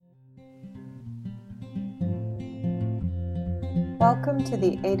Welcome to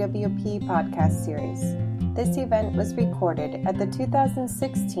the AWP podcast series. This event was recorded at the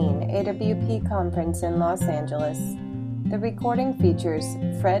 2016 AWP conference in Los Angeles. The recording features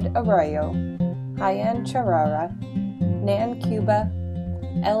Fred Arroyo, Hayan Charara, Nan Cuba,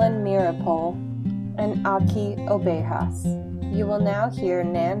 Ellen Mirapol, and Aki Obejas. You will now hear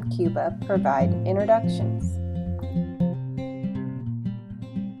Nan Cuba provide introductions.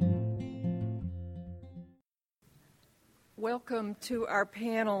 Welcome to our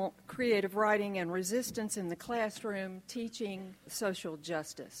panel, Creative Writing and Resistance in the Classroom, Teaching Social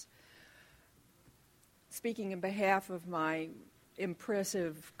Justice. Speaking on behalf of my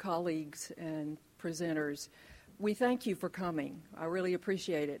impressive colleagues and presenters, we thank you for coming. I really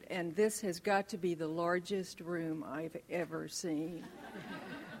appreciate it. And this has got to be the largest room I've ever seen.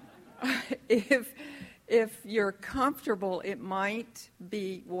 If you're comfortable, it might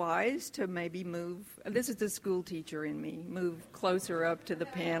be wise to maybe move. This is the school teacher in me. Move closer up to the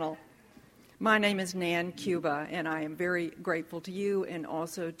panel. My name is Nan Cuba, and I am very grateful to you and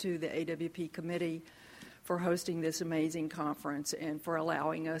also to the AWP committee for hosting this amazing conference and for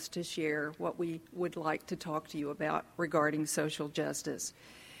allowing us to share what we would like to talk to you about regarding social justice.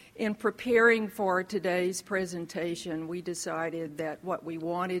 In preparing for today's presentation, we decided that what we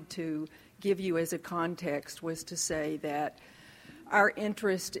wanted to give you as a context was to say that our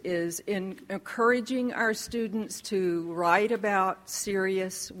interest is in encouraging our students to write about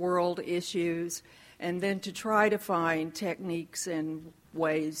serious world issues and then to try to find techniques and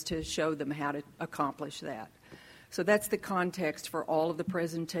ways to show them how to accomplish that. So that's the context for all of the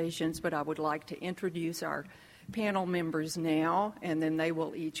presentations, but I would like to introduce our panel members now, and then they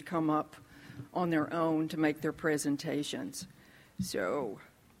will each come up on their own to make their presentations. So,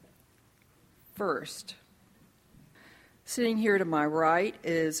 first, sitting here to my right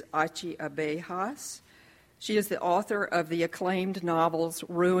is Aki Obejas. She is the author of the acclaimed novels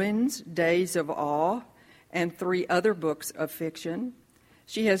Ruins, Days of Awe, and 3 other books of fiction.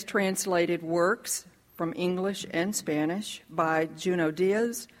 She has translated works from English and Spanish by Junot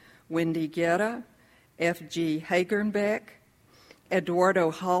Díaz, Wendy Guerra, F.G. Hagenbeck, Eduardo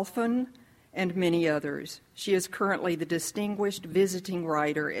Halfon, and many others. She is currently the Distinguished Visiting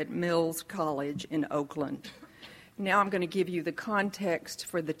Writer at Mills College in Oakland. Now I'm going to give you the context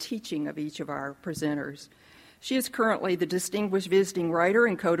for the teaching of each of our presenters. She is currently the Distinguished Visiting Writer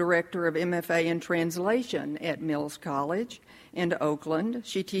and co-director of MFA in Translation at Mills College in Oakland.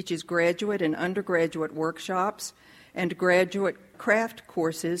 She teaches graduate and undergraduate workshops and graduate craft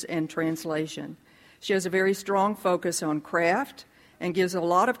courses and translation. She has a very strong focus on craft and gives a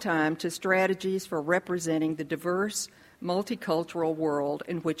lot of time to strategies for representing the diverse, multicultural world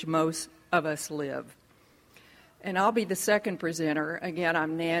in which most of us live. And I'll be the second presenter. Again,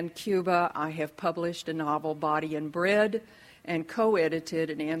 I'm Nan Cuba. I have published a novel, Body and Bread, and co-edited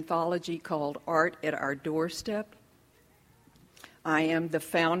an anthology called Art at Our Doorstep. I am the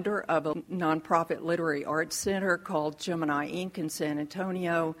founder of a nonprofit literary arts center called Gemini Inc. in San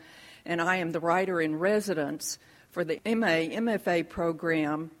Antonio, and I am the writer-in-residence for the MFA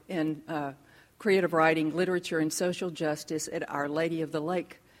program in creative writing, literature, and social justice at Our Lady of the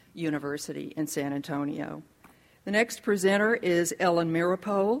Lake University in San Antonio. The next presenter is Ellen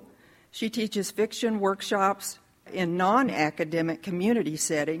Mirapol. She teaches fiction workshops in non-academic community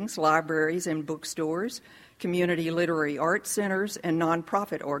settings, libraries and bookstores, community literary arts centers, and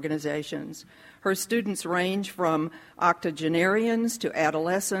nonprofit organizations. Her students range from octogenarians to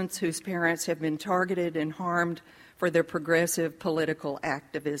adolescents whose parents have been targeted and harmed for their progressive political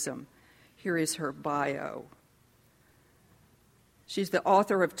activism. Here is her bio. She's the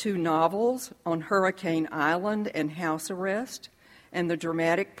author of 2 novels, On Hurricane Island and House Arrest, and the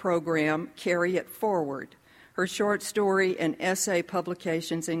dramatic program Carry It Forward. Her short story and essay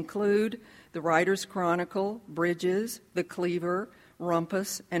publications include The Writer's Chronicle, Bridges, The Cleaver,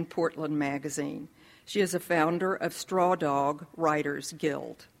 Rumpus, and Portland Magazine. She is a founder of Straw Dog Writers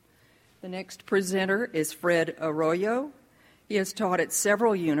Guild. The next presenter is Fred Arroyo. He has taught at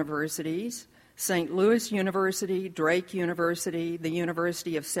several universities, St. Louis University, Drake University, the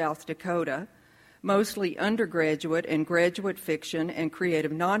University of South Dakota, mostly undergraduate and graduate fiction and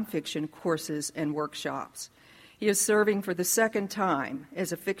creative nonfiction courses and workshops. He is serving for the second time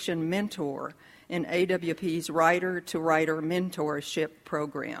as a fiction mentor in AWP's Writer-to-Writer Mentorship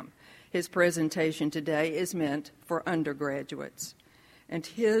Program. His presentation today is meant for undergraduates. And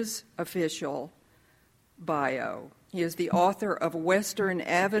his official bio. He is the author of Western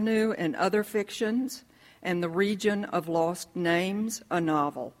Avenue and Other Fictions and The Region of Lost Names, a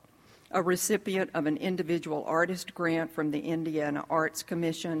novel, a recipient of an individual artist grant from the Indiana Arts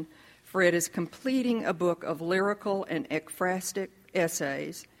Commission, Fred is completing a book of lyrical and ekphrastic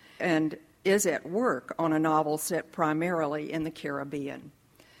essays and is at work on a novel set primarily in the Caribbean.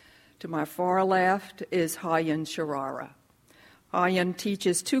 To my far left is Hayan Sharara. Hayan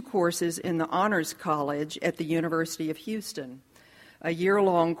teaches 2 courses in the Honors College at the University of Houston, a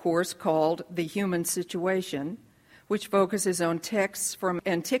year-long course called The Human Situation, which focuses on texts from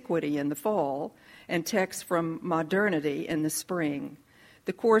antiquity in the fall and texts from modernity in the spring.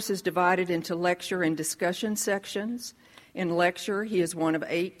 The course is divided into lecture and discussion sections. In lecture, he is one of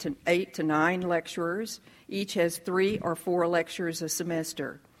 8 to 9 lecturers. Each has 3 or 4 lectures a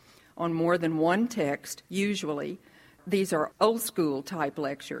semester on more than one text, usually. These are old-school type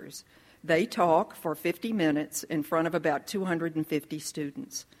lectures. They talk for 50 minutes in front of about 250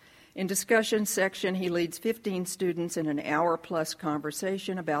 students. In discussion section, he leads 15 students in an hour-plus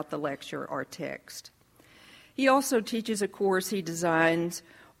conversation about the lecture or text. He also teaches a course he designs,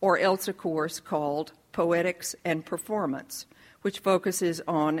 or else a course called Poetics and Performance, which focuses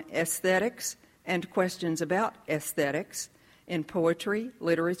on aesthetics and questions about aesthetics in poetry,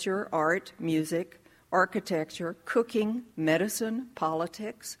 literature, art, music, architecture, cooking, medicine,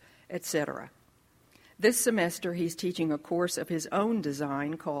 politics, etc. This semester, he's teaching a course of his own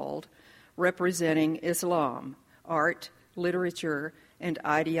design called Representing Islam, Art, Literature, and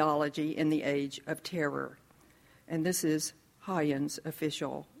Ideology in the Age of Terror. And this is Hayan's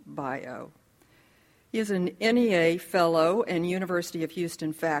official bio. He is an NEA Fellow and University of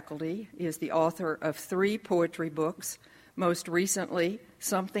Houston faculty. He is the author of 3 poetry books, most recently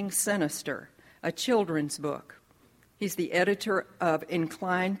Something Sinister, a children's book. He's the editor of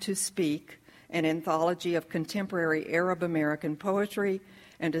Inclined to Speak, an anthology of contemporary Arab American poetry,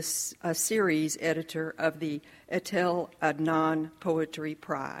 and a series editor of the Etel Adnan Poetry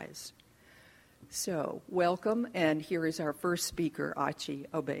Prize. So, welcome, and here is our first speaker, Achi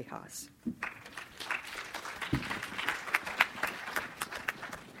Obejas.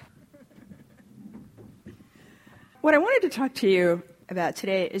 What I wanted to talk to you about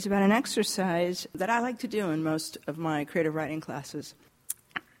today is about an exercise that I like to do in most of my creative writing classes.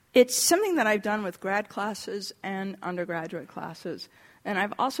 It's something that I've done with grad classes and undergraduate classes, and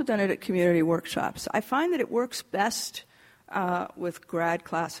I've also done it at community workshops. I find that it works best with grad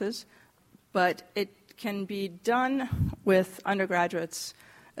classes, but it can be done with undergraduates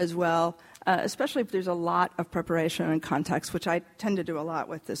as well, especially if there's a lot of preparation and context, which I tend to do a lot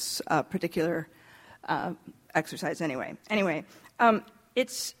with this particular exercise anyway.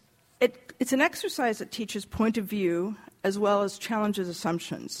 It's an exercise that teaches point of view as well as challenges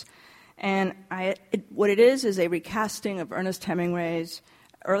assumptions. And what it is a recasting of Ernest Hemingway's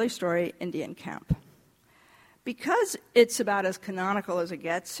early story, Indian Camp. Because it's about as canonical as it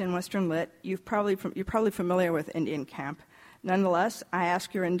gets in Western Lit, you're probably familiar with Indian Camp. Nonetheless, I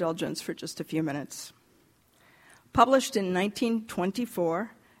ask your indulgence for just a few minutes. Published in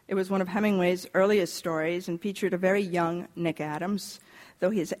 1924, it was one of Hemingway's earliest stories and featured a very young Nick Adams, though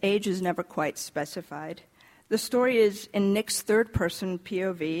his age is never quite specified. The story is in Nick's third-person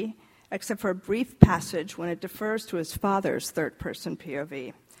POV, except for a brief passage when it defers to his father's third-person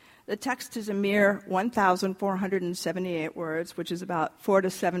POV. The text is a mere 1,478 words, which is about 4 to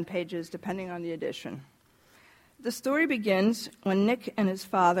 7 pages, depending on the edition. The story begins when Nick and his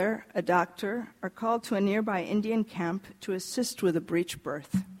father, a doctor, are called to a nearby Indian camp to assist with a breech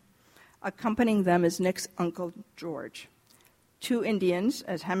birth. Accompanying them is Nick's uncle, George. 2 Indians,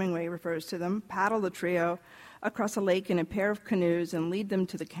 as Hemingway refers to them, paddle the trio across a lake in a pair of canoes and lead them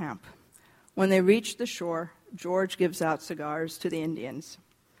to the camp. When they reach the shore, George gives out cigars to the Indians.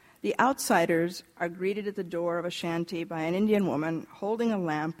 The outsiders are greeted at the door of a shanty by an Indian woman holding a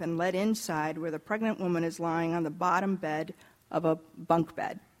lamp and led inside where the pregnant woman is lying on the bottom bed of a bunk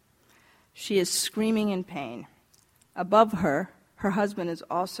bed. She is screaming in pain. Above her, her husband is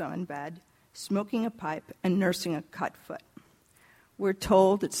also in bed, smoking a pipe and nursing a cut foot. We're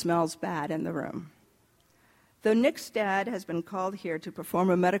told it smells bad in the room. Though Nick's dad has been called here to perform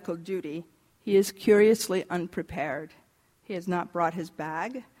a medical duty, he is curiously unprepared. He has not brought his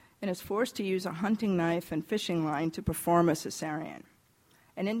bag and is forced to use a hunting knife and fishing line to perform a cesarean.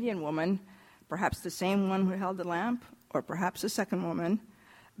 An Indian woman, perhaps the same one who held the lamp, or perhaps a second woman,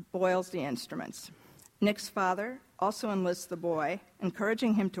 boils the instruments. Nick's father also enlists the boy,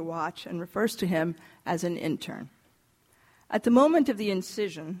 encouraging him to watch and refers to him as an intern. At the moment of the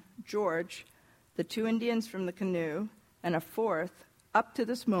incision, George, the 2 Indians from the canoe, and a fourth, up to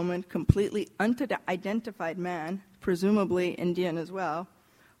this moment completely unidentified man, presumably Indian as well,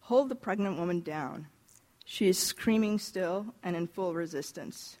 hold the pregnant woman down. She is screaming still and in full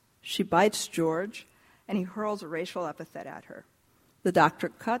resistance. She bites George, and he hurls a racial epithet at her. The doctor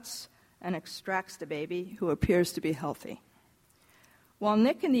cuts, and extracts the baby, who appears to be healthy. While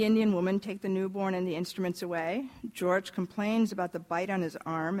Nick and the Indian woman take the newborn and the instruments away, George complains about the bite on his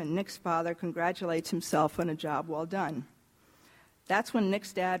arm, and Nick's father congratulates himself on a job well done. That's when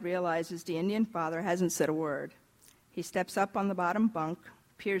Nick's dad realizes the Indian father hasn't said a word. He steps up on the bottom bunk,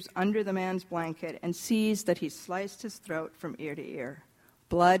 peers under the man's blanket, and sees that he's sliced his throat from ear to ear.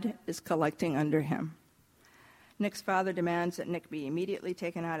 Blood is collecting under him. Nick's father demands that Nick be immediately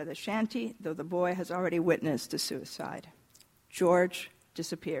taken out of the shanty, though the boy has already witnessed a suicide. George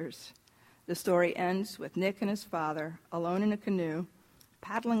disappears. The story ends with Nick and his father, alone in a canoe,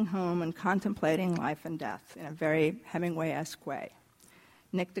 paddling home and contemplating life and death in a very Hemingway-esque way.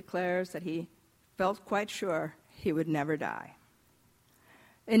 Nick declares that he felt quite sure he would never die.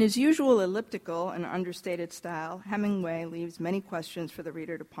 In his usual elliptical and understated style, Hemingway leaves many questions for the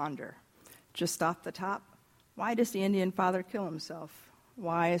reader to ponder. Just off the top, why does the Indian father kill himself?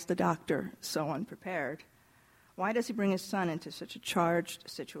 Why is the doctor so unprepared? Why does he bring his son into such a charged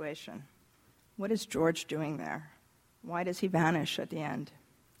situation? What is George doing there? Why does he vanish at the end?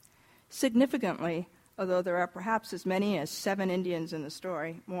 Significantly, although there are perhaps as many as 7 Indians in the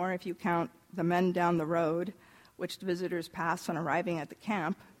story, more if you count the men down the road, which the visitors pass on arriving at the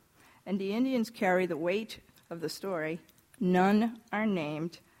camp, and the Indians carry the weight of the story, none are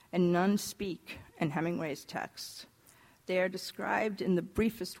named and none speak in Hemingway's texts. They are described in the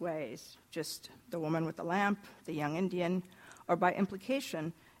briefest ways, just the woman with the lamp, the young Indian, or by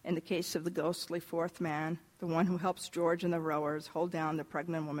implication, in the case of the ghostly 4th man, the one who helps George and the rowers hold down the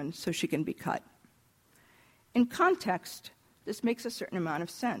pregnant woman so she can be cut. In context, this makes a certain amount of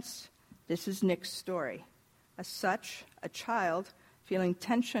sense. This is Nick's story. As such, a child feeling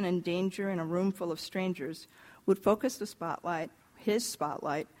tension and danger in a room full of strangers would focus the spotlight, his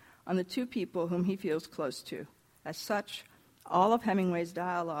spotlight, on the 2 people whom he feels close to. As such, all of Hemingway's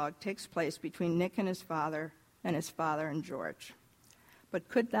dialogue takes place between Nick and his father and George. But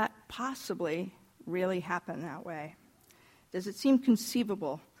could that possibly really happen that way? Does it seem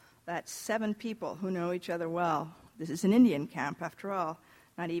conceivable that 7 people who know each other well, this is an Indian camp after all,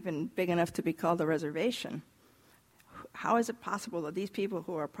 not even big enough to be called a reservation, how is it possible that these people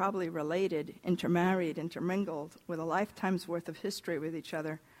who are probably related, intermarried, intermingled, with a lifetime's worth of history with each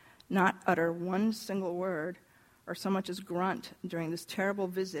other, not utter one single word or so much as grunt during this terrible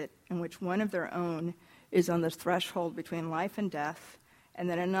visit in which one of their own is on the threshold between life and death, and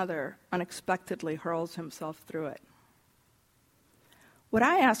then another unexpectedly hurls himself through it? What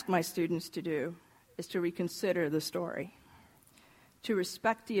I ask my students to do is to reconsider the story, to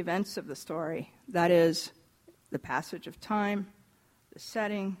respect the events of the story, that is, the passage of time, the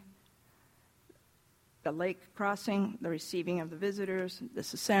setting, the lake crossing, the receiving of the visitors, the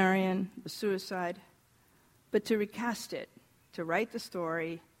cesarean, the suicide, but to recast it, to write the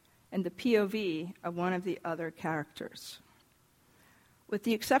story in the POV of one of the other characters. With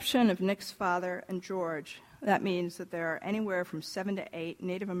the exception of Nick's father and George, that means that there are anywhere from 7 to 8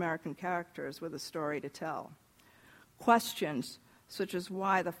 Native American characters with a story to tell. Questions such as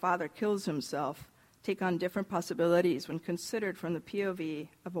why the father kills himself take on different possibilities when considered from the POV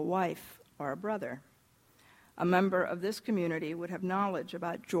of a wife or a brother. A member of this community would have knowledge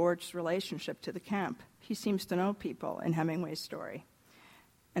about George's relationship to the camp. He seems to know people in Hemingway's story,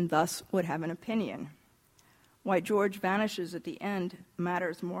 and thus would have an opinion. Why George vanishes at the end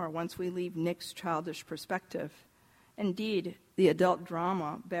matters more once we leave Nick's childish perspective. Indeed, the adult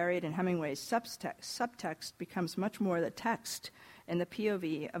drama buried in Hemingway's subtext becomes much more the text in the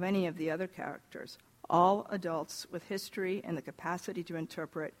POV of any of the other characters, all adults with history and the capacity to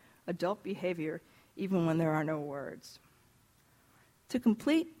interpret adult behavior even when there are no words. To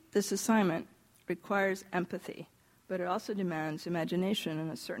complete this assignment requires empathy, but it also demands imagination and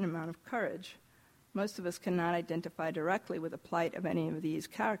a certain amount of courage. Most of us cannot identify directly with the plight of any of these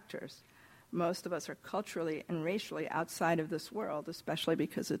characters. Most of us are culturally and racially outside of this world, especially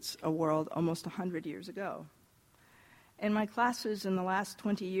because it's a world almost 100 years ago. In my classes in the last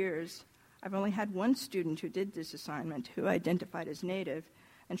 20 years, I've only had one student who did this assignment who identified as Native,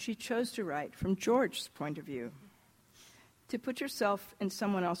 and she chose to write from George's point of view. To put yourself in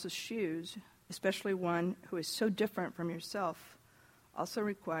someone else's shoes, especially one who is so different from yourself, also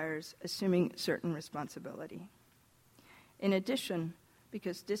requires assuming certain responsibility. In addition,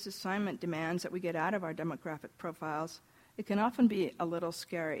 because this assignment demands that we get out of our demographic profiles, it can often be a little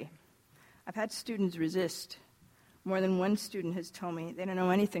scary. I've had students resist. More than one student has told me they don't know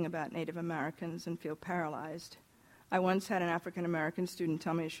anything about Native Americans and feel paralyzed. I once had an African American student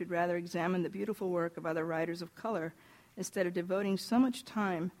tell me she'd rather examine the beautiful work of other writers of color instead of devoting so much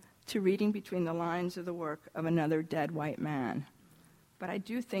time to reading between the lines of the work of another dead white man. but I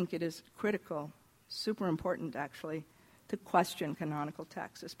do think it is critical, super important actually, to question canonical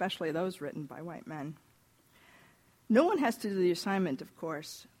texts, especially those written by white men. No one has to do the assignment, of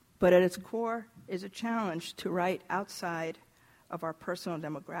course, but at its core is a challenge to write outside of our personal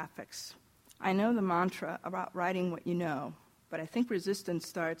demographics. I know the mantra about writing what you know, but I think resistance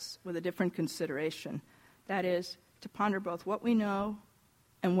starts with a different consideration. That is, to ponder both what we know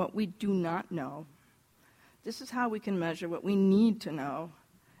and what we do not know. This is how we can measure what we need to know,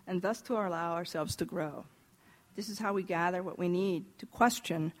 and thus to allow ourselves to grow. This is how we gather what we need to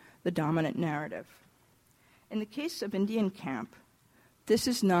question the dominant narrative. In the case of Indian Camp, this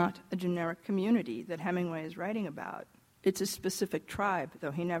is not a generic community that Hemingway is writing about. It's a specific tribe,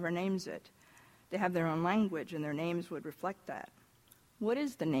 though he never names it. They have their own language, and their names would reflect that. What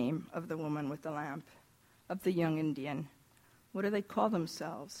is the name of the woman with the lamp, of the young Indian? What do they call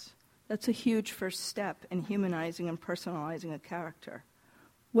themselves? That's a huge first step in humanizing and personalizing a character.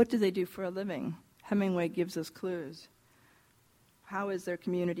 What do they do for a living? Hemingway gives us clues. How is their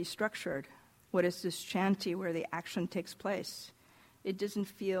community structured? What is this shanty where the action takes place? It doesn't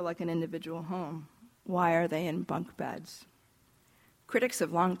feel like an individual home. Why are they in bunk beds? Critics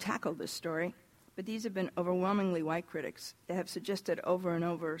have long tackled this story, but these have been overwhelmingly white critics. They have suggested over and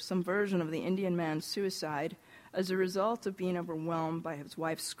over some version of the Indian man's suicide as a result of being overwhelmed by his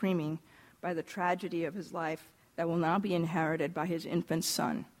wife's screaming, by the tragedy of his life that will now be inherited by his infant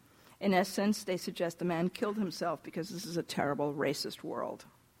son. In essence, they suggest the man killed himself because this is a terrible racist world.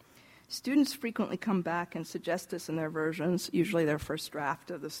 Students frequently come back and suggest this in their versions, usually their first draft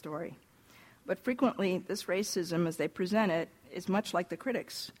of the story. But frequently, this racism, as they present it, is much like the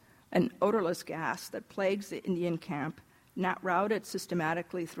critics, an odorless gas that plagues the Indian camp, not routed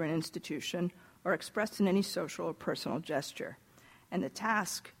systematically through an institution or expressed in any social or personal gesture. And the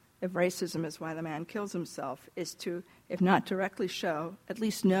task, if racism is why the man kills himself, is to, if not directly show, at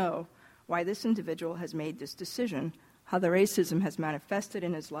least know why this individual has made this decision, how the racism has manifested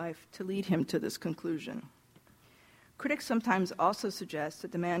in his life to lead him to this conclusion. Critics sometimes also suggest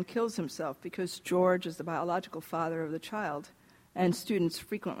that the man kills himself because George is the biological father of the child, and students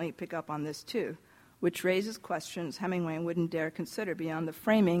frequently pick up on this too, which raises questions Hemingway wouldn't dare consider beyond the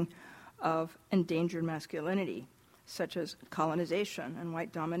framing of endangered masculinity, such as colonization and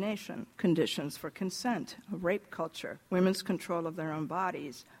white domination, conditions for consent, a rape culture, women's control of their own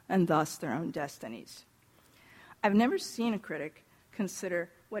bodies, and thus their own destinies. I've never seen a critic consider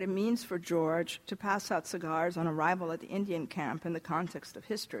what it means for George to pass out cigars on arrival at the Indian camp in the context of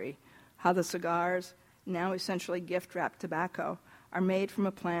history, how the cigars, now essentially gift-wrapped tobacco, are made from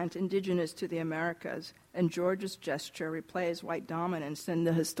a plant indigenous to the Americas, and George's gesture replays white dominance in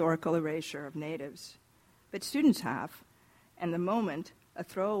the historical erasure of natives. But students have, and the moment, a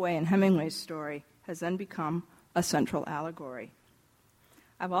throwaway in Hemingway's story, has then become a central allegory.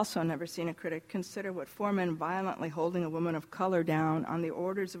 I've also never seen a critic consider what four men violently holding a woman of color down on the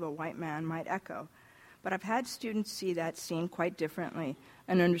orders of a white man might echo, but I've had students see that scene quite differently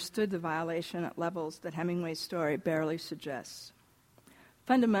and understood the violation at levels that Hemingway's story barely suggests.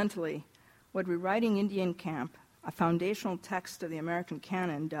 Fundamentally, what rewriting Indian Camp, a foundational text of the American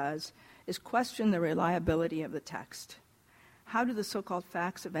canon, does is question the reliability of the text. How do the so-called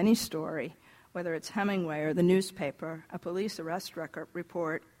facts of any story, whether it's Hemingway or the newspaper, a police arrest record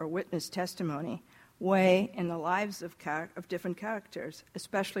report, or witness testimony, weigh in the lives of different characters,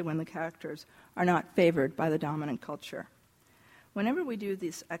 especially when the characters are not favored by the dominant culture? Whenever we do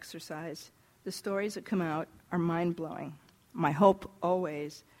this exercise, the stories that come out are mind-blowing. My hope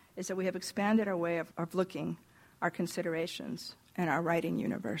always is that we have expanded our way of looking, our considerations, and our writing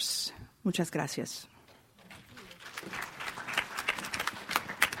universe. Muchas gracias.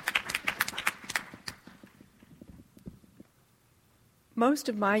 Most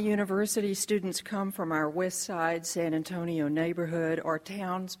of my university students come from our West Side San Antonio neighborhood or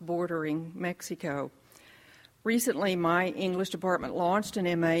towns bordering Mexico. Recently, my English department launched an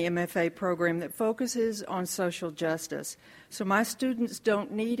MA, MFA program that focuses on social justice, so my students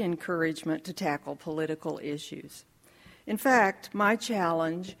don't need encouragement to tackle political issues. In fact, my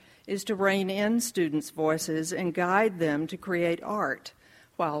challenge is to rein in students' voices and guide them to create art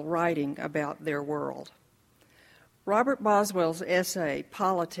while writing about their world. Robert Boswell's essay,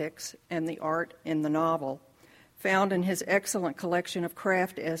 Politics and the Art in the Novel, found in his excellent collection of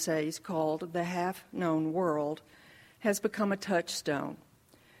craft essays called The Half-Known World, has become a touchstone.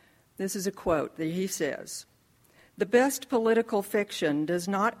 This is a quote that he says, "The best political fiction does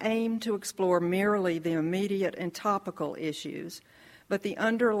not aim to explore merely the immediate and topical issues, but the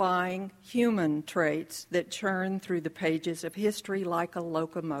underlying human traits that churn through the pages of history like a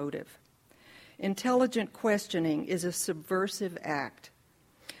locomotive. Intelligent questioning is a subversive act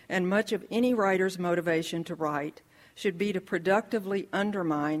and much of any writer's motivation to write should be to productively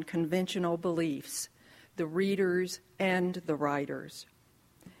undermine conventional beliefs, the readers and the writers.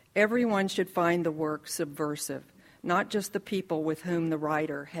 Everyone should find the work subversive, not just the people with whom the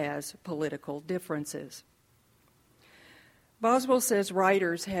writer has political differences. Boswell says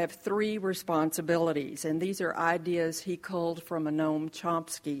writers have 3 responsibilities, and these are ideas he culled from a Noam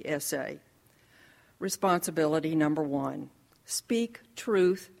Chomsky essay. Responsibility number 1, speak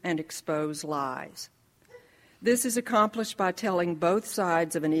truth and expose lies. This is accomplished by telling both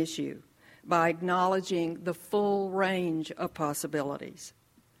sides of an issue, by acknowledging the full range of possibilities.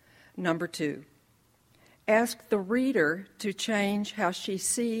 Number 2, ask the reader to change how she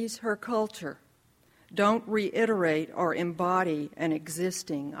sees her culture. Don't reiterate or embody an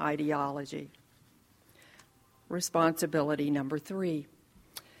existing ideology. Responsibility number 3,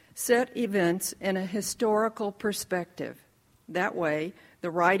 set events in a historical perspective. That way, the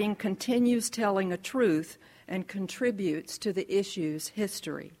writing continues telling a truth and contributes to the issue's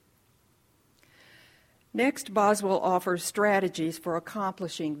history. Next, Boswell offers strategies for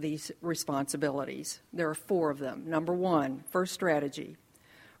accomplishing these responsibilities. There are 4 of them. Number 1, first strategy,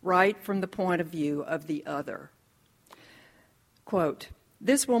 write from the point of view of the other. Quote,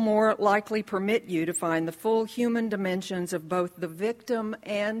 this will more likely permit you to find the full human dimensions of both the victim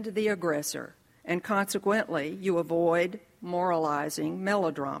and the aggressor, and consequently, you avoid moralizing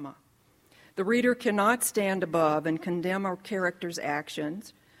melodrama. The reader cannot stand above and condemn a character's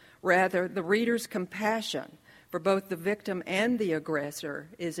actions. Rather, the reader's compassion for both the victim and the aggressor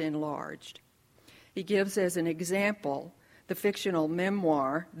is enlarged. He gives as an example the fictional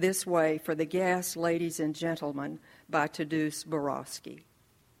memoir, This Way for the Gas, Ladies and Gentlemen, by Tadeusz Borowski.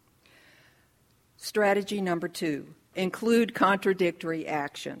 Strategy number 2, include contradictory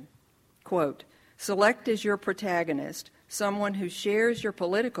action. Quote, select as your protagonist someone who shares your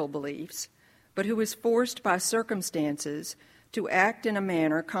political beliefs, but who is forced by circumstances to act in a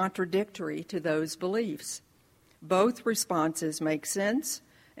manner contradictory to those beliefs. Both responses make sense,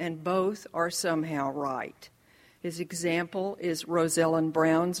 and both are somehow right. His example is Rosalind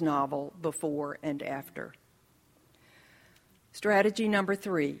Brown's novel, Before and After. Strategy number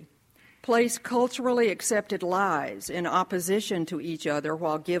 3, place culturally accepted lies in opposition to each other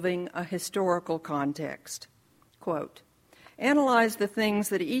while giving a historical context. Quote, analyze the things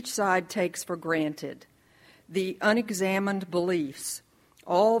that each side takes for granted, the unexamined beliefs,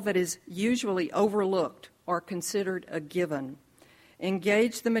 all that is usually overlooked or considered a given.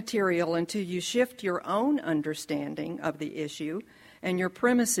 Engage the material until you shift your own understanding of the issue and your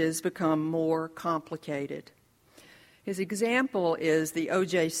premises become more complicated. His example is the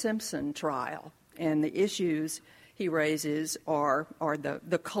O.J. Simpson trial, and the issues he raises are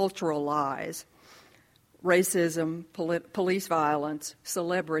the cultural lies: racism, police violence,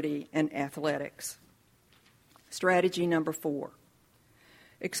 celebrity, and athletics. Strategy number 4,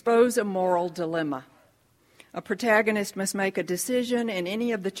 expose a moral dilemma. A protagonist must make a decision, and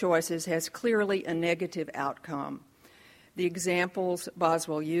any of the choices has clearly a negative outcome. The examples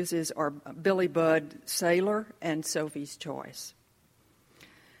Boswell uses are Billy Budd, Sailor, and Sophie's Choice.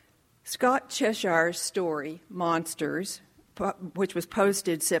 Scott Cheshire's story, Monsters, which was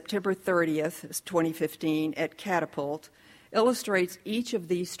posted September 30th, 2015, at Catapult, illustrates each of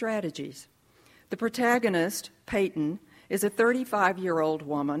these strategies. The protagonist, Peyton, is a 35-year-old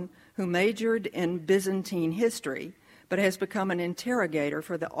woman who majored in Byzantine history but has become an interrogator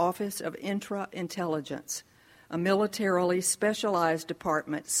for the Office of Intra-Intelligence, a militarily specialized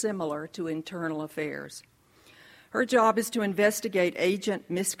department similar to Internal Affairs. Her job is to investigate agent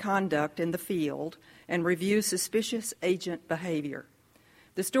misconduct in the field and review suspicious agent behavior.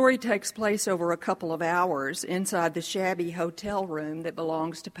 The story takes place over a couple of hours inside the shabby hotel room that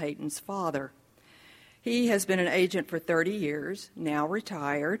belongs to Peyton's father. He has been an agent for 30 years, now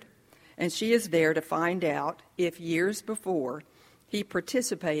retired, and she is there to find out if years before he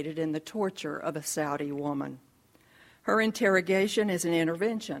participated in the torture of a Saudi woman. Her interrogation is an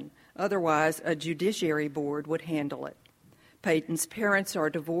intervention, otherwise a judiciary board would handle it. Peyton's parents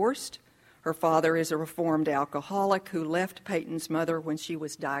are divorced. Her father is a reformed alcoholic who left Peyton's mother when she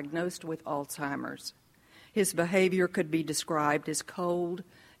was diagnosed with Alzheimer's. His behavior could be described as cold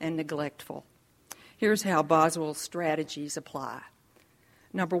and neglectful. Here's how Boswell's strategies apply.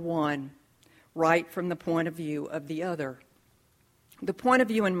 Number 1, write from the point of view of the other. The point of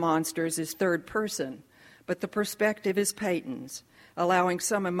view in Monsters is third person, but the perspective is Peyton's, allowing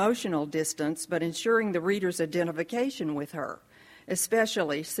some emotional distance but ensuring the reader's identification with her,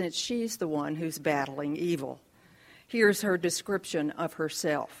 especially since she's the one who's battling evil. Here's her description of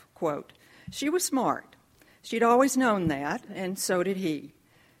herself, quote, she was smart. She'd always known that, and so did he.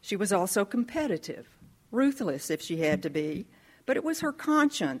 She was also competitive, ruthless if she had to be, but it was her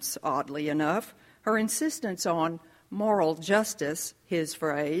conscience, oddly enough, her insistence on moral justice, his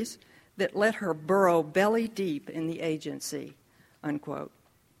phrase, that let her burrow belly deep in the agency, unquote.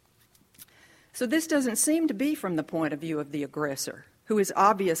 So this doesn't seem to be from the point of view of the aggressor, who is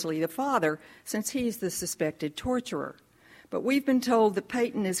obviously the father since he's the suspected torturer. But we've been told that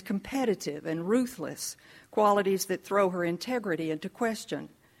Peyton is competitive and ruthless, qualities that throw her integrity into question.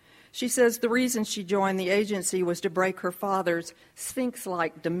 She says the reason she joined the agency was to break her father's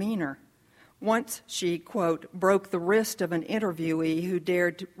sphinx-like demeanor. Once she, quote, broke the wrist of an interviewee who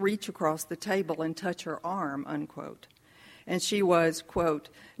dared to reach across the table and touch her arm, unquote. And she was, quote,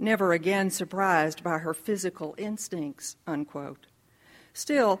 never again surprised by her physical instincts, unquote.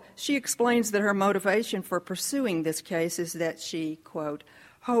 Still, she explains that her motivation for pursuing this case is that she, quote,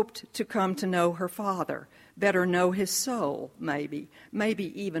 hoped to come to know her father, better know his soul, maybe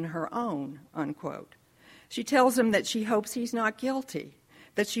even her own, unquote. She tells him that she hopes he's not guilty,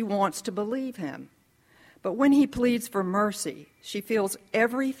 that she wants to believe him. But when he pleads for mercy, she feels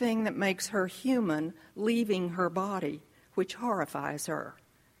everything that makes her human leaving her body, which horrifies her.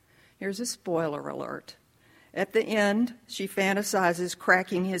 Here's a spoiler alert. At the end, she fantasizes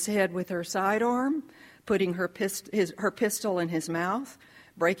cracking his head with her sidearm, putting her pistol in his mouth,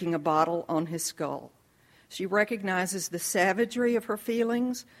 breaking a bottle on his skull. She recognizes the savagery of her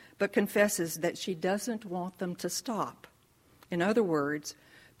feelings, but confesses that she doesn't want them to stop. In other words,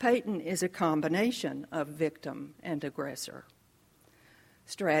 Peyton is a combination of victim and aggressor.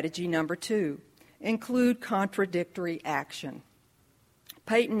 Strategy number 2, include contradictory action.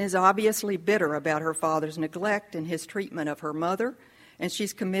 Peyton is obviously bitter about her father's neglect and his treatment of her mother, and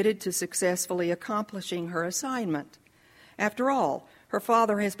she's committed to successfully accomplishing her assignment. After all, her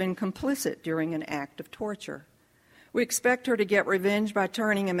father has been complicit during an act of torture. We expect her to get revenge by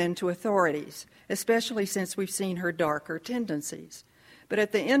turning him into authorities, especially since we've seen her darker tendencies. But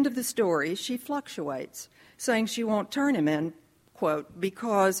at the end of the story, she fluctuates, saying she won't turn him in, quote,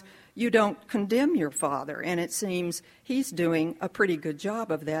 because you don't condemn your father, and it seems he's doing a pretty good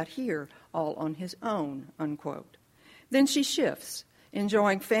job of that here, all on his own, unquote. Then she shifts,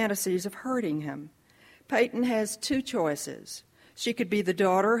 enjoying fantasies of hurting him. Peyton has 2 choices. She could be the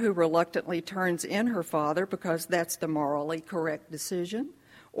daughter who reluctantly turns in her father because that's the morally correct decision,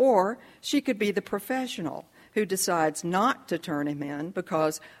 or she could be the professional who decides not to turn him in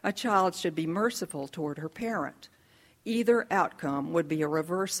because a child should be merciful toward her parent. Either outcome would be a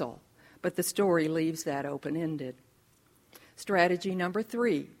reversal, but the story leaves that open-ended. Strategy number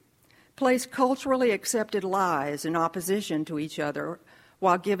 3, place culturally accepted lies in opposition to each other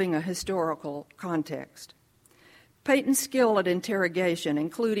while giving a historical context. Peyton's skill at interrogation,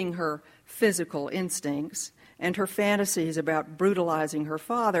 including her physical instincts and her fantasies about brutalizing her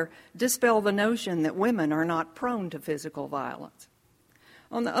father, dispel the notion that women are not prone to physical violence.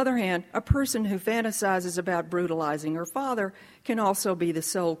 On the other hand, a person who fantasizes about brutalizing her father can also be the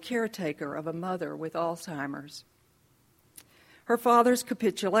sole caretaker of a mother with Alzheimer's. Her father's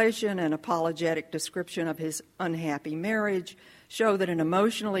capitulation and apologetic description of his unhappy marriage show that an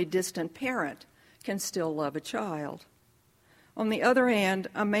emotionally distant parent can still love a child. On the other hand,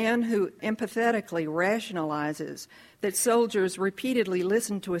 a man who empathetically rationalizes that soldiers repeatedly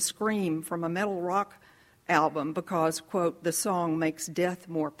listen to a scream from a metal rock album because, quote, the song makes death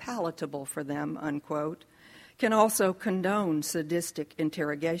more palatable for them, unquote, can also condone sadistic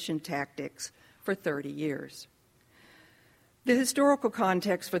interrogation tactics for 30 years. The historical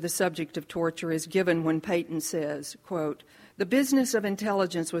context for the subject of torture is given when Peyton says, quote, the business of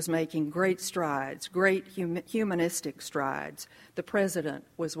intelligence was making great strides, great humanistic strides. The president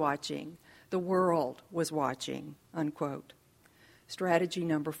was watching. The world was watching, unquote. Strategy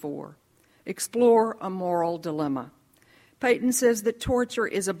number 4, explore a moral dilemma. Peyton says that torture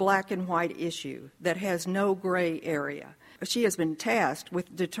is a black and white issue that has no gray area. She has been tasked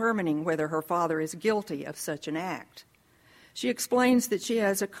with determining whether her father is guilty of such an act. She explains that she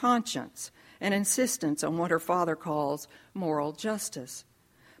has a conscience, an insistence on what her father calls moral justice.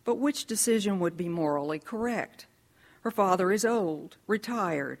 But which decision would be morally correct? Her father is old,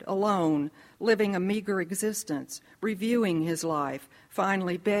 retired, alone, living a meager existence, reviewing his life,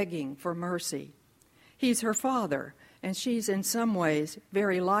 finally begging for mercy. He's her father, and she's in some ways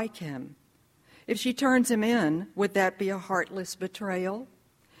very like him. If she turns him in, would that be a heartless betrayal?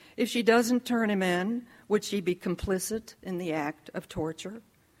 If she doesn't turn him in, would she be complicit in the act of torture?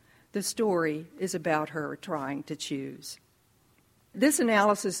 The story is about her trying to choose. This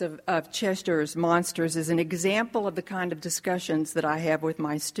analysis of Chester's monsters is an example of the kind of discussions that I have with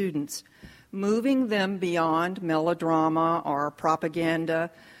my students moving them beyond melodrama or propaganda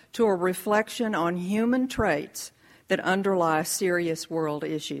to a reflection on human traits that underlie serious world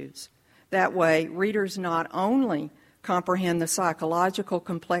issues. That way, readers not only comprehend the psychological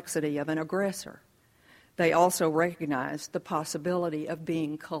complexity of an aggressor, they also recognize the possibility of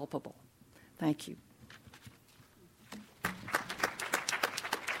being culpable. Thank you.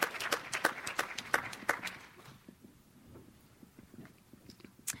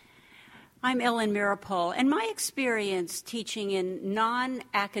 I'm Ellen Mirapol, and my experience teaching in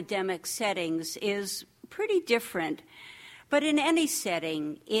non-academic settings is pretty different. But in any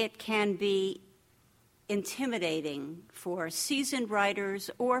setting, it can be intimidating for seasoned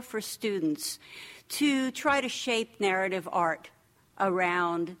writers or for students to try to shape narrative art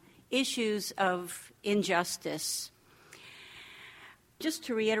around issues of injustice. Just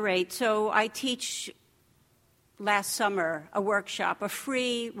to reiterate, so I teach last summer a workshop, a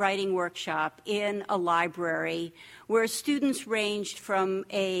free writing workshop in a library where students ranged from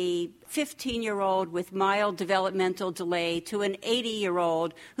a 15-year-old with mild developmental delay to an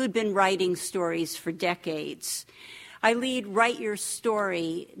 80-year-old who'd been writing stories for decades. I lead Write Your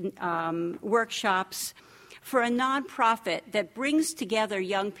Story workshops for a nonprofit that brings together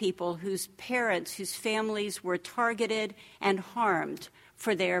young people whose parents, whose families were targeted and harmed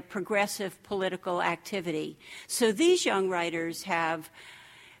for their progressive political activity. So these young writers have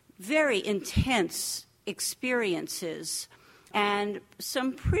very intense experiences and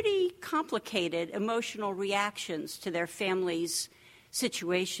some pretty complicated emotional reactions to their families'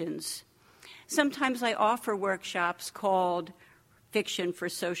 situations. Sometimes I offer workshops called Fiction for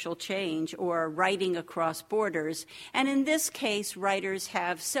Social Change or Writing Across Borders, and in this case, writers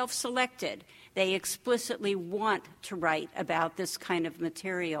have self-selected. They explicitly want to write about this kind of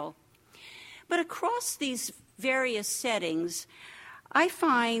material. But across these various settings, I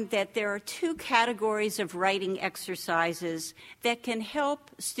find that there are two categories of writing exercises that can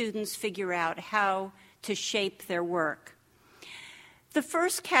help students figure out how to shape their work. The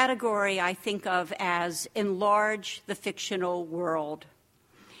first category I think of as enlarge the fictional world.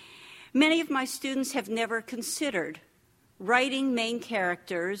 Many of my students have never considered writing main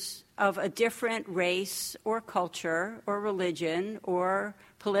characters of a different race or culture or religion or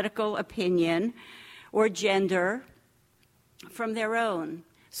political opinion or gender from their own.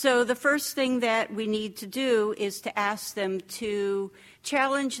 So the first thing that we need to do is to ask them to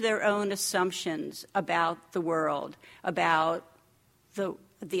challenge their own assumptions about the world, about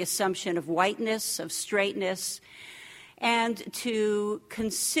the assumption of whiteness, of straightness, and to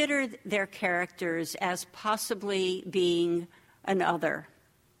consider their characters as possibly being an other.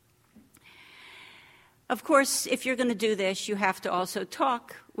 Of course, if you're going to do this, you have to also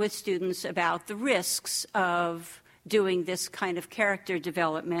talk with students about the risks of doing this kind of character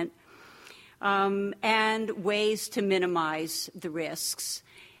development and ways to minimize the risks.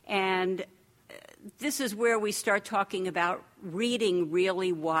 And this is where we start talking about reading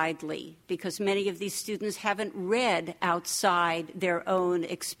really widely, because many of these students haven't read outside their own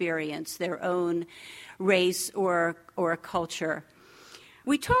experience, their own race or culture.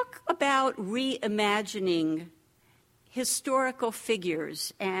 We talk about reimagining historical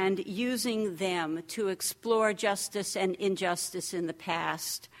figures and using them to explore justice and injustice in the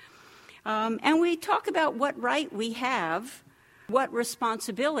past. And we talk about what right we have, what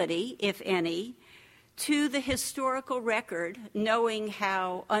responsibility, if any, to the historical record, knowing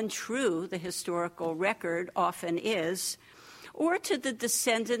how untrue the historical record often is, or to the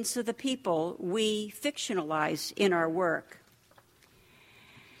descendants of the people we fictionalize in our work.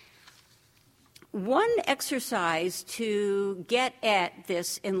 One exercise to get at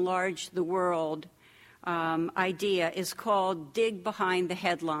this enlarge the world idea is called Dig Behind the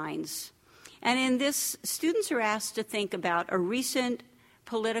Headlines. And in this, students are asked to think about a recent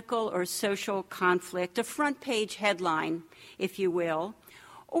political or social conflict, a front-page headline, if you will,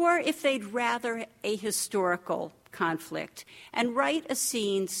 or if they'd rather a historical conflict, and write a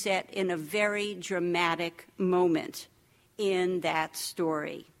scene set in a very dramatic moment in that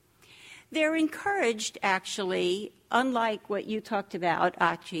story. They're encouraged, actually, unlike what you talked about,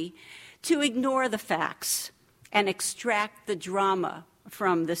 Achi, to ignore the facts and extract the drama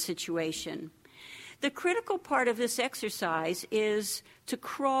from the situation. The critical part of this exercise is to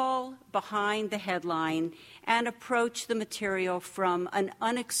crawl behind the headline and approach the material from an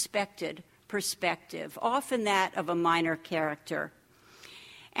unexpected perspective, often that of a minor character,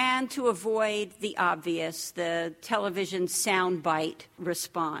 and to avoid the obvious, the television soundbite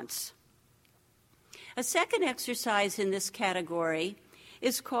response. A second exercise in this category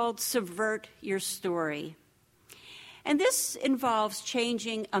is called Subvert Your Story. And this involves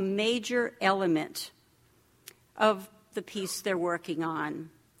changing a major element of the piece they're working on,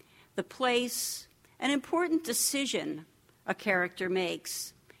 the place, an important decision a character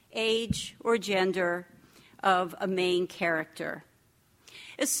makes, age or gender of a main character.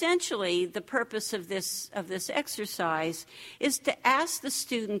 Essentially, the purpose of this exercise is to ask the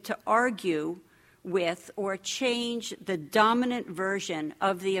student to argue with or change the dominant version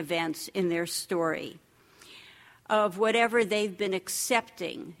of the events in their story, of whatever they've been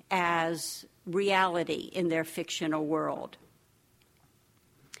accepting as reality in their fictional world.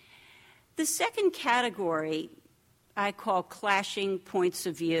 The second category I call clashing points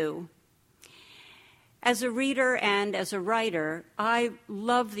of view. As a reader and as a writer, I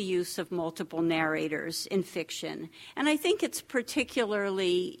love the use of multiple narrators in fiction, and I think it's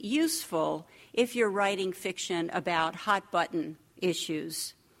particularly useful if you're writing fiction about hot-button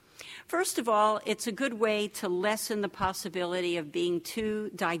issues. First of all, it's a good way to lessen the possibility of being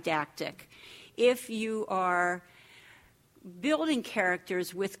too didactic. If you are building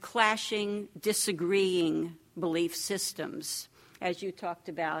characters with clashing, disagreeing belief systems, as you talked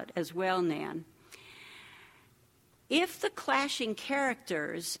about as well, Nan. If the clashing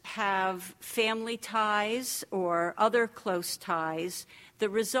characters have family ties or other close ties, the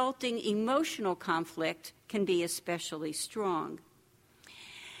resulting emotional conflict can be especially strong.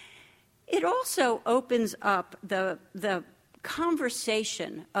 It also opens up the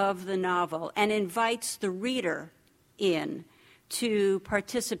conversation of the novel and invites the reader in to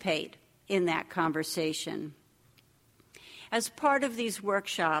participate in that conversation. As part of these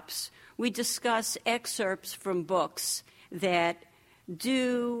workshops, we discuss excerpts from books that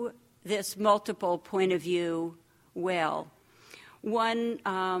do this multiple point of view well. One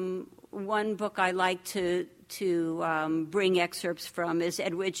book I like to bring excerpts from is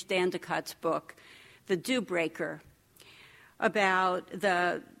Edwidge Dandicott's book, The Dew-Breaker, about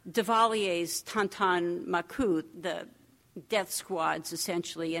the Duvalier's Tonton Macoute, the death squads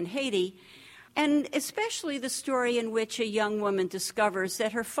essentially in Haiti, and especially the story in which a young woman discovers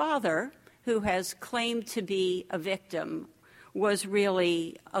that her father, who has claimed to be a victim, was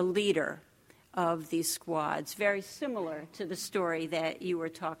really a leader of these squads, very similar to the story that you were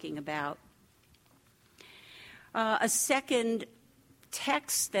talking about. A second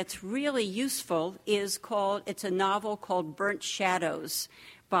text that's really useful is it's a novel called Burnt Shadows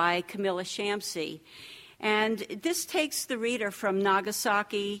by Camilla Shamsi. And this takes the reader from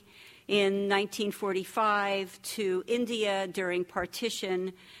Nagasaki in 1945 to India during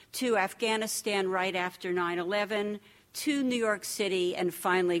partition, to Afghanistan right after 9/11, to New York City, and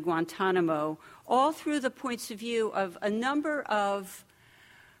finally Guantanamo, all through the points of view of a number of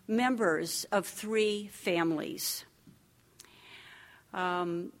members of three families.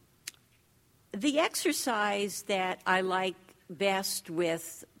 The exercise that I like best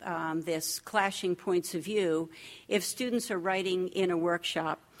with this clashing points of view, if students are writing in a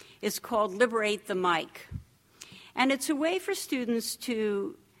workshop, is called Liberate the Mic. And it's a way for students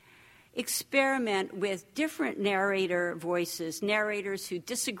to experiment with different narrator voices, narrators who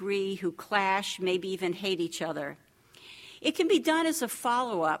disagree, who clash, maybe even hate each other. It can be done as a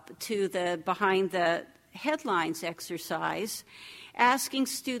follow-up to the Behind the Headlines exercise, asking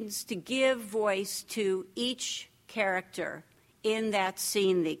students to give voice to each character in that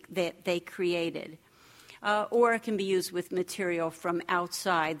scene that they created. Or it can be used with material from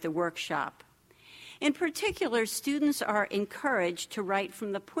outside the workshop. In particular, students are encouraged to write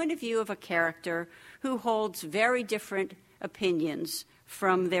from the point of view of a character who holds very different opinions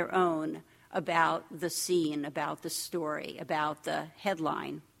from their own about the scene, about the story, about the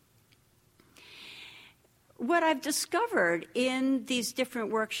headline. What I've discovered in these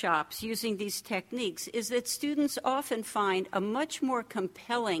different workshops using these techniques is that students often find a much more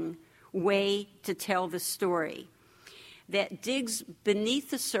compelling way to tell the story that digs beneath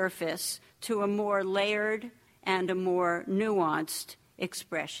the surface to a more layered and a more nuanced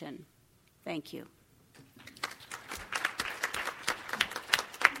expression. Thank you.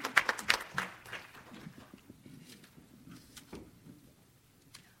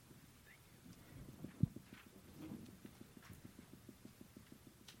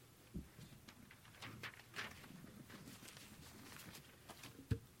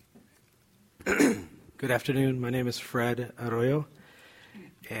 Good afternoon. My name is Fred Arroyo,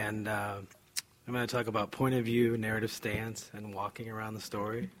 and I'm going to talk about point of view, narrative stance, and walking around the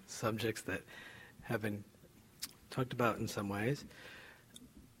story, subjects that have been talked about in some ways.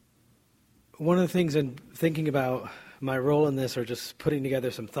 One of the things in thinking about my role in this, or just putting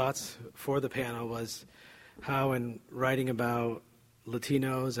together some thoughts for the panel, was how in writing about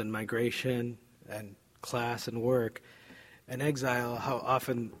Latinos and migration and class and work, and exile, how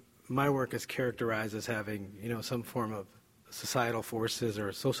often my work is characterized as having, some form of societal forces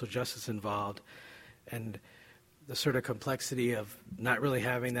or social justice involved, and the sort of complexity of not really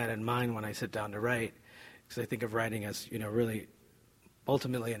having that in mind when I sit down to write, because I think of writing as, really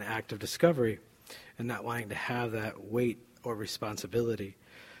ultimately an act of discovery, and not wanting to have that weight or responsibility.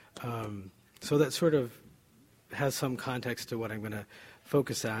 So that sort of has some context to what I'm going to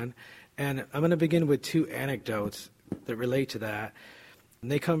focus on. And I'm going to begin with two anecdotes that relate to that.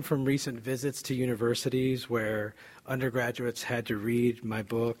 And they come from recent visits to universities where undergraduates had to read my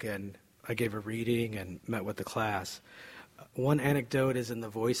book, and I gave a reading and met with the class. One anecdote is in the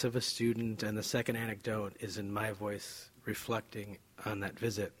voice of a student, and the second anecdote is in my voice reflecting on that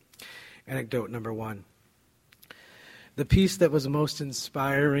visit. Anecdote number one. The piece that was most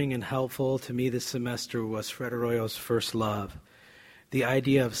inspiring and helpful to me this semester was Fred Arroyo's First Love. The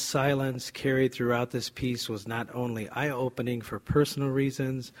idea of silence carried throughout this piece was not only eye-opening for personal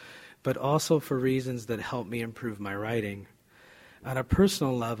reasons, but also for reasons that helped me improve my writing. On a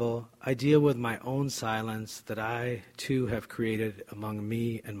personal level, I deal with my own silence that I, too, have created among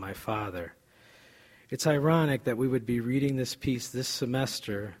me and my father. It's ironic that we would be reading this piece this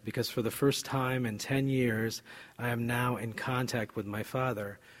semester because for the first time in 10 years, I am now in contact with my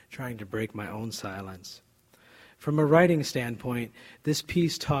father, trying to break my own silence. From a writing standpoint, this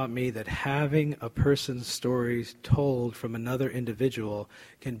piece taught me that having a person's stories told from another individual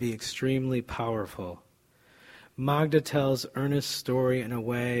can be extremely powerful. Magda tells Ernest's story in a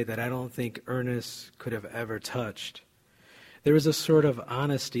way that I don't think Ernest could have ever touched. There is a sort of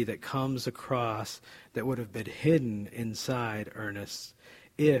honesty that comes across that would have been hidden inside Ernest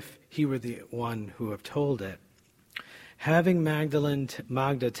if he were the one who have told it. Having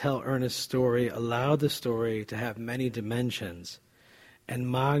Magda tell Ernest's story allowed the story to have many dimensions, and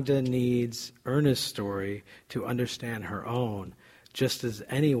Magda needs Ernest's story to understand her own, just as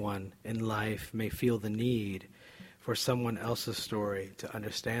anyone in life may feel the need for someone else's story to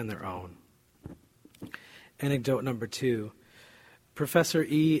understand their own. Anecdote number two. Professor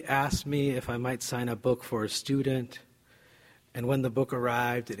E asked me if I might sign a book for a student, and when the book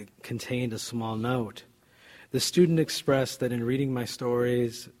arrived, it contained a small note. The student expressed that in reading my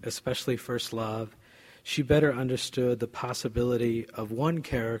stories, especially First Love, she better understood the possibility of one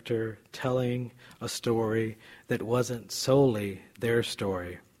character telling a story that wasn't solely their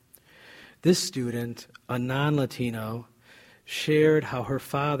story. This student, a non-Latino, shared how her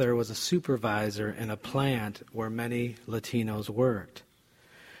father was a supervisor in a plant where many Latinos worked.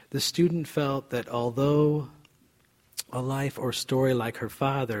 The student felt that although a life or story like her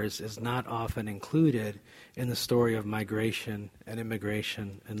father's is not often included in the story of migration and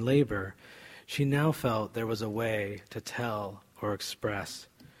immigration and labor, she now felt there was a way to tell or express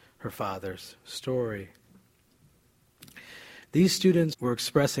her father's story. These students were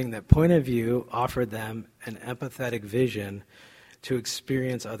expressing that point of view offered them an empathetic vision to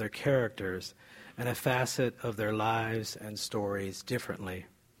experience other characters and a facet of their lives and stories differently.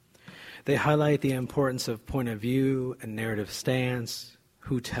 They highlight the importance of point of view and narrative stance,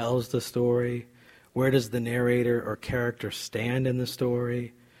 who tells the story, where does the narrator or character stand in the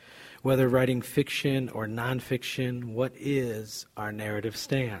story, whether writing fiction or nonfiction, what is our narrative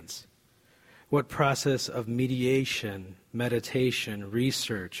stance? What process of mediation, meditation,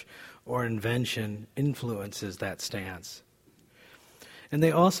 research, or invention influences that stance? And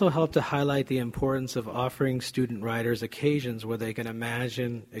they also help to highlight the importance of offering student writers occasions where they can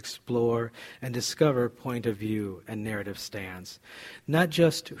imagine, explore, and discover point of view and narrative stance. Not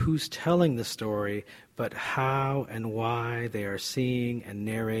just who's telling the story, but how and why they are seeing and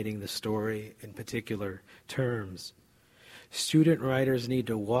narrating the story in particular terms. Student writers need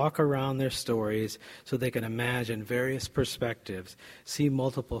to walk around their stories so they can imagine various perspectives, see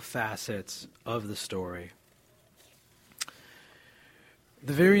multiple facets of the story.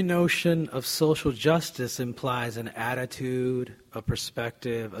 The very notion of social justice implies an attitude, a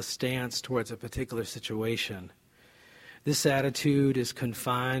perspective, a stance towards a particular situation. This attitude is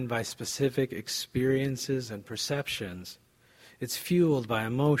confined by specific experiences and perceptions. It's fueled by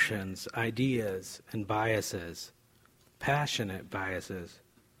emotions, ideas, and biases. Passionate biases.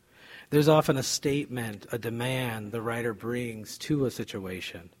 There's often a statement, a demand the writer brings to a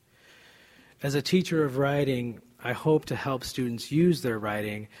situation. As a teacher of writing, I hope to help students use their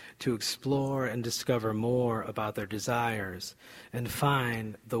writing to explore and discover more about their desires and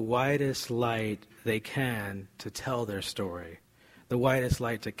find the widest light they can to tell their story, the widest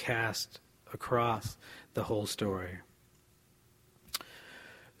light to cast across the whole story.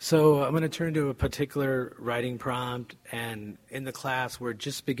 So I'm going to turn to a particular writing prompt, and in the class we're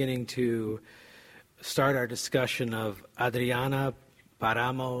just beginning to start our discussion of Adriana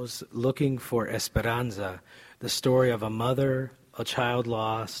Paramos' Looking for Esperanza, the story of a mother, a child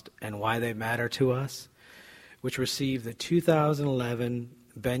lost, and why they matter to us, which received the 2011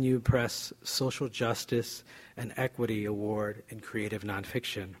 Bennu Press Social Justice and Equity Award in Creative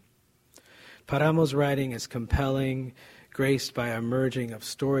Nonfiction. Paramos' writing is compelling, graced by a merging of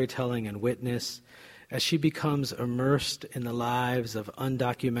storytelling and witness, as she becomes immersed in the lives of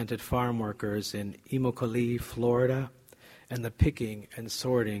undocumented farm workers in Immokalee, Florida, and the picking and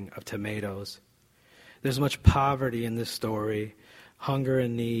sorting of tomatoes. There's much poverty in this story, hunger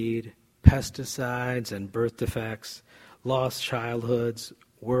and need, pesticides and birth defects, lost childhoods,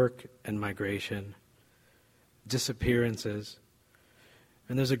 work and migration, disappearances.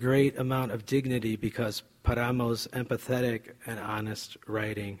 And there's a great amount of dignity because Paramos' empathetic and honest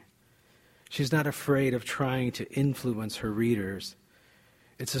writing. She's not afraid of trying to influence her readers.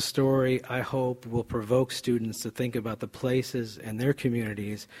 It's a story I hope will provoke students to think about the places in their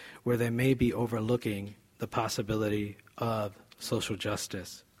communities where they may be overlooking the possibility of social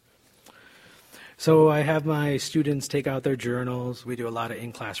justice. So I have my students take out their journals. We do a lot of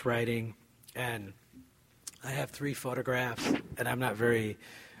in-class writing, and I have 3 photographs, and I'm not very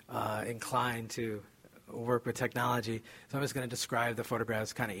inclined to work with technology, so I'm just going to describe the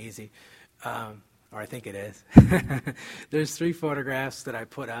photographs kind of easy. Or I think it is. There's 3 photographs that I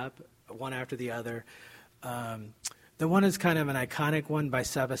put up, one after the other. The one is kind of an iconic one by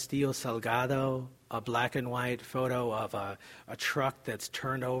Sebastillo Salgado, a black and white photo of a truck that's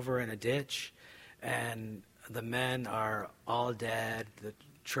turned over in a ditch, and the men are all dead. The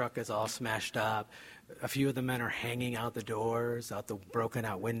truck is all smashed up. A few of the men are hanging out the doors, out the broken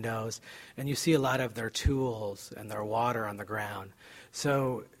out windows, and you see a lot of their tools and their water on the ground.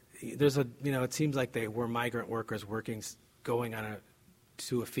 So there's it seems like they were migrant workers going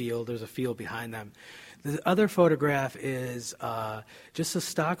to a field. There's a field behind them. The other photograph is just a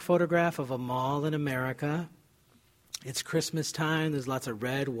stock photograph of a mall in America. It's Christmas time. There's lots of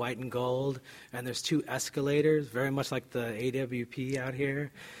red, white, and gold, and there's 2 escalators, very much like the AWP out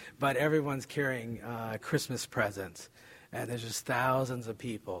here, but everyone's carrying Christmas presents, and there's just thousands of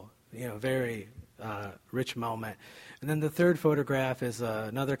people. Very rich moment. And then the third photograph is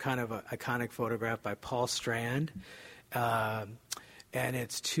another kind of iconic photograph by Paul Strand, and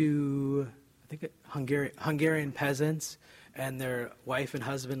it's 2, I think, Hungarian peasants and their wife and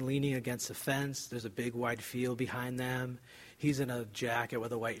husband leaning against a fence. There's a big wide field behind them. He's in a jacket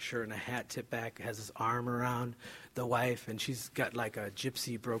with a white shirt and a hat tipped back, has his arm around the wife, and she's got like a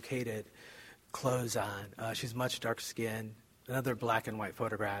gypsy brocaded clothes on. She's much dark skinned. Another black and white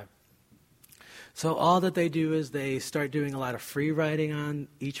photograph. So all that they do is they start doing a lot of free writing on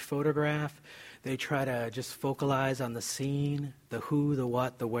each photograph. They try to just focalize on the scene, the who, the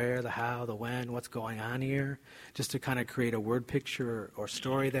what, the where, the how, the when, what's going on here, just to kind of create a word picture or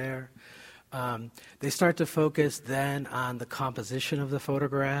story there. They start to focus then on the composition of the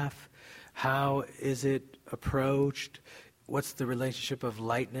photograph. How is it approached? What's the relationship of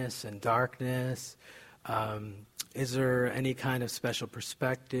lightness and darkness? Is there any kind of special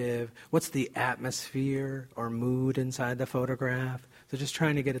perspective? What's the atmosphere or mood inside the photograph? So just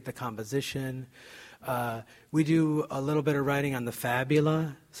trying to get at the composition. We do a little bit of writing on the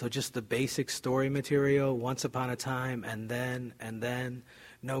fabula, so just the basic story material, once upon a time, and then,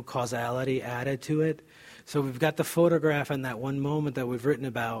 no causality added to it. So we've got the photograph in that one moment that we've written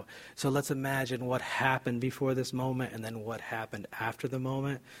about, so let's imagine what happened before this moment and then what happened after the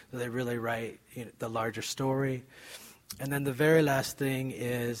moment. So they really write the larger story. And then the very last thing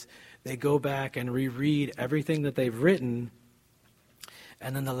is they go back and reread everything that they've written.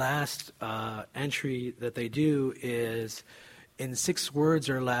 And then the last entry that they do is, in 6 words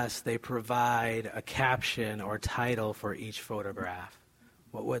or less, they provide a caption or title for each photograph.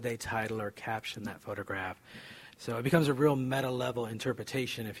 What would they title or caption that photograph? So it becomes a real meta-level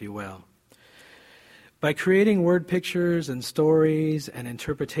interpretation, if you will. By creating word pictures and stories and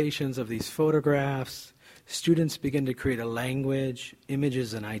interpretations of these photographs, students begin to create a language,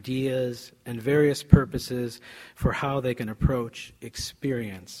 images and ideas, and various purposes for how they can approach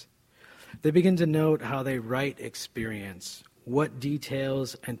experience. They begin to note how they write experience, what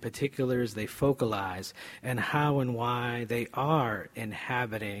details and particulars they focalize, and how and why they are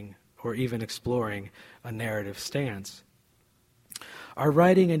inhabiting or even exploring a narrative stance. Our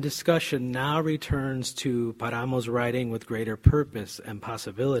writing and discussion now returns to Paramos' writing with greater purpose and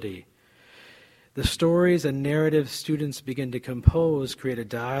possibility. The stories and narratives students begin to compose create a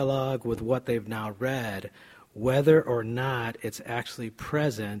dialogue with what they've now read, whether or not it's actually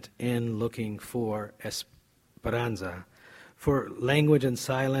present in Looking for Esperanza. For language and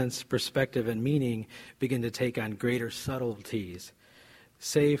silence, perspective and meaning begin to take on greater subtleties.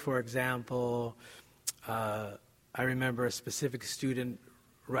 Say, for example, I remember a specific student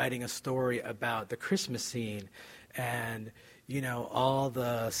writing a story about the Christmas scene and, all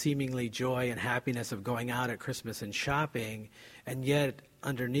the seemingly joy and happiness of going out at Christmas and shopping, and yet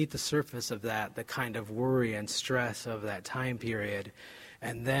underneath the surface of that, the kind of worry and stress of that time period.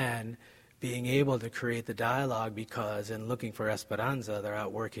 And then being able to create the dialogue because in looking for Esperanza, they're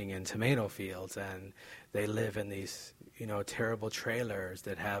out working in tomato fields and they live in these, terrible trailers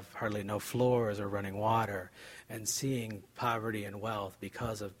that have hardly no floors or running water, and seeing poverty and wealth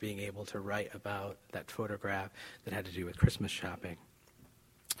because of being able to write about that photograph that had to do with Christmas shopping.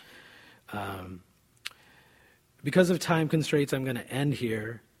 Because of time constraints, I'm going to end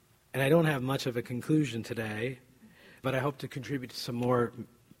here, and I don't have much of a conclusion today, but I hope to contribute to some more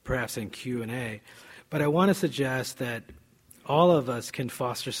perhaps in Q&A, but I want to suggest that all of us can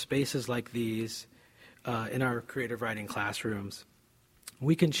foster spaces like these in our creative writing classrooms.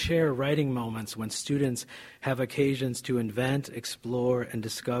 We can share writing moments when students have occasions to invent, explore, and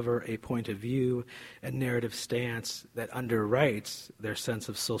discover a point of view and narrative stance that underwrites their sense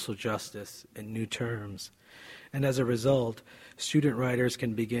of social justice in new terms. And as a result, student writers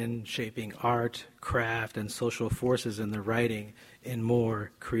can begin shaping art, craft, and social forces in their writing in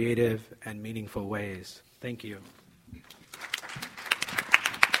more creative and meaningful ways. Thank you.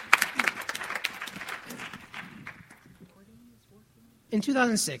 In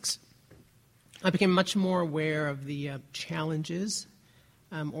 2006, I became much more aware of the challenges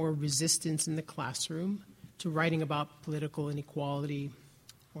or resistance in the classroom to writing about political inequality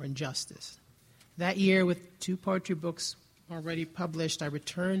or injustice. That year, with 2 poetry books already published, I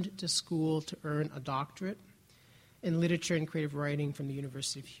returned to school to earn a doctorate in literature and creative writing from the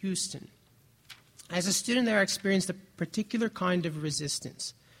University of Houston. As a student there, I experienced a particular kind of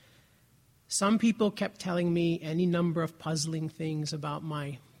resistance. Some people kept telling me any number of puzzling things about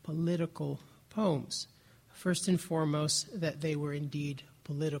my political poems. First and foremost, that they were indeed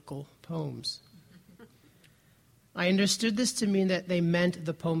political poems. I understood this to mean that they meant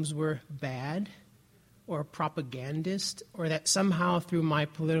the poems were bad or propagandist, or that somehow through my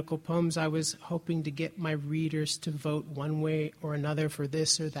political poems I was hoping to get my readers to vote one way or another for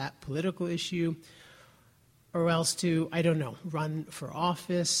this or that political issue, or else to, run for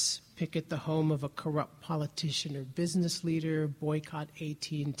office, picket the home of a corrupt politician or business leader, boycott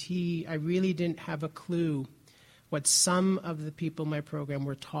AT&T. I really didn't have a clue what some of the people in my program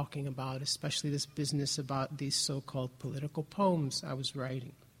were talking about, especially this business about these so-called political poems I was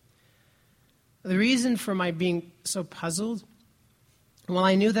writing. The reason for my being so puzzled, well,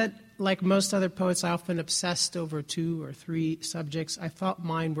 I knew that, like most other poets, I often obsessed over 2 or 3 subjects. I thought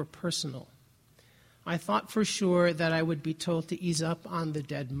mine were personal. I thought for sure that I would be told to ease up on the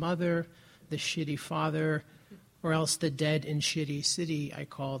dead mother, the shitty father, or else the dead and shitty city I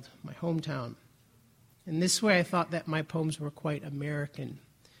called my hometown. In this way, I thought that my poems were quite American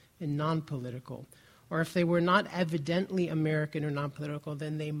and non-political. Or if they were not evidently American or non-political,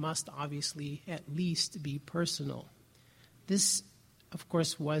 then they must obviously at least be personal. This, of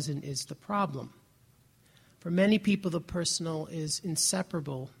course, was and is the problem. For many people, the personal is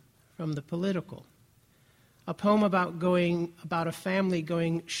inseparable from the political. A poem about a family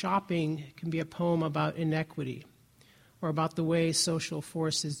going shopping can be a poem about inequity or about the way social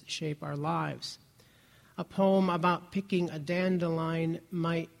forces shape our lives. A poem about picking a dandelion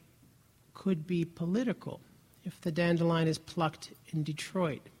could be political if the dandelion is plucked in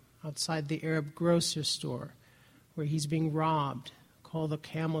Detroit outside the Arab grocery store where he's being robbed, called a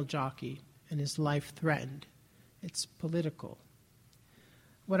camel jockey, and his life threatened. It's political.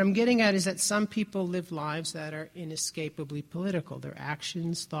 What I'm getting at is that some people live lives that are inescapably political. Their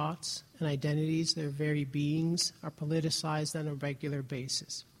actions, thoughts, and identities, their very beings, are politicized on a regular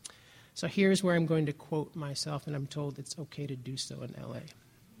basis. So here's where I'm going to quote myself, and I'm told it's okay to do so in LA.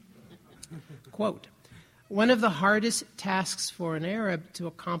 Quote, "One of the hardest tasks for an Arab to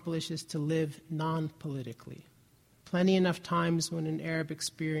accomplish is to live non-politically. Plenty enough times when an Arab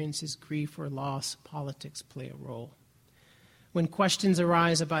experiences grief or loss, politics play a role. When questions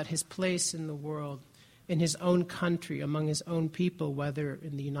arise about his place in the world, in his own country, among his own people, whether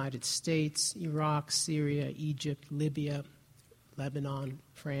in the United States, Iraq, Syria, Egypt, Libya, Lebanon,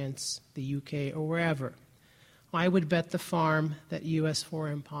 France, the UK, or wherever, I would bet the farm that U.S.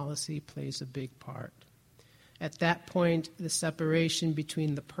 foreign policy plays a big part. At that point, the separation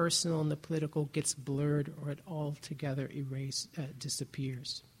between the personal and the political gets blurred or it altogether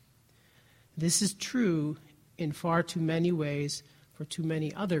disappears. This is true in far too many ways for too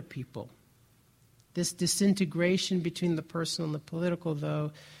many other people. This disintegration between the personal and the political,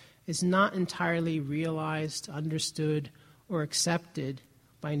 though, is not entirely realized, understood, or accepted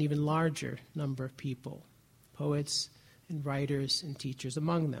by an even larger number of people, poets and writers and teachers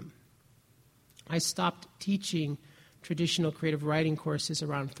among them. I stopped teaching traditional creative writing courses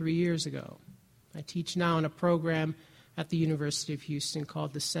around 3 years ago. I teach now in a program at the University of Houston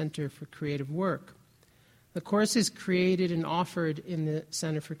called the Center for Creative Work. The courses created and offered in the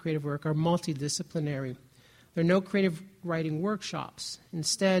Center for Creative Work are multidisciplinary. There are no creative writing workshops.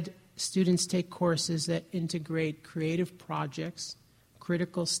 Instead, students take courses that integrate creative projects,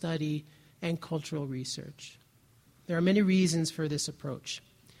 critical study, and cultural research. There are many reasons for this approach,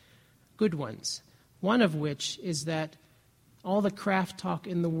 good ones, one of which is that all the craft talk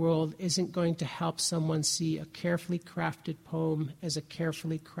in the world isn't going to help someone see a carefully crafted poem as a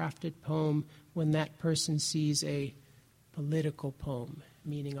carefully crafted poem when that person sees a political poem,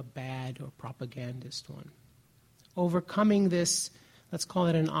 meaning a bad or propagandist one. Overcoming this, let's call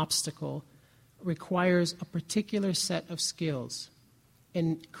it an obstacle, requires a particular set of skills.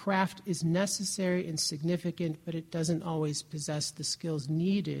 And craft is necessary and significant, but it doesn't always possess the skills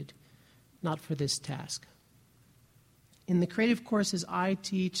needed, not for this task. In the creative courses I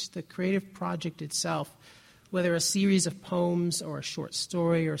teach, the creative project itself, whether a series of poems or a short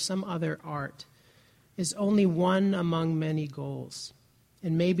story or some other art, is only one among many goals,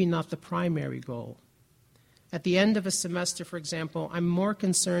 and maybe not the primary goal. At the end of a semester, for example, I'm more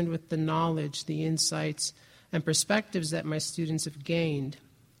concerned with the knowledge, the insights, and perspectives that my students have gained,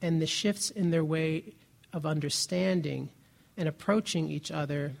 and the shifts in their way of understanding and approaching each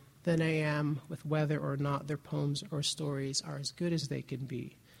other than I am with whether or not their poems or stories are as good as they can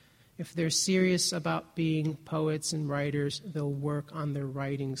be. If they're serious about being poets and writers, they'll work on their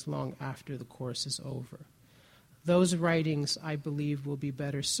writings long after the course is over. Those writings, I believe, will be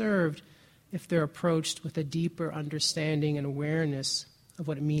better served if they're approached with a deeper understanding and awareness of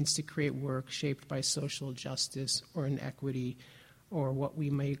what it means to create work shaped by social justice or inequity, or what we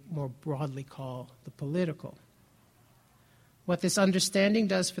may more broadly call the political. What this understanding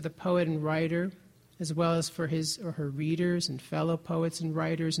does for the poet and writer, as well as for his or her readers and fellow poets and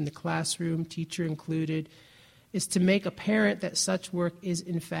writers in the classroom, teacher included, is to make apparent that such work is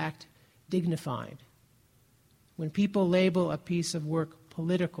in fact dignified. When people label a piece of work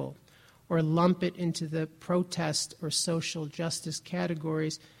political or lump it into the protest or social justice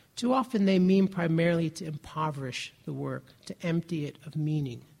categories, too often they mean primarily to impoverish the work, to empty it of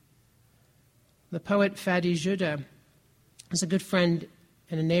meaning. The poet Fadi Joudah is a good friend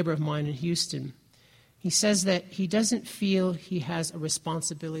and a neighbor of mine in Houston. He says that he doesn't feel he has a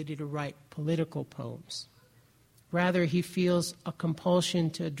responsibility to write political poems. Rather, he feels a compulsion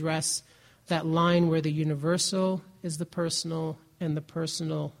to address that line where the universal is the personal and the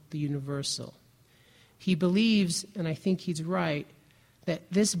personal the universal. He believes, and I think he's right, that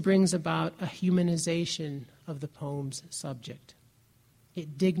this brings about a humanization of the poem's subject.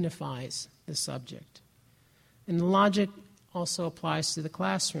 It dignifies the subject. And the logic also applies to the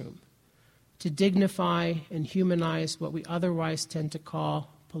classroom, to dignify and humanize what we otherwise tend to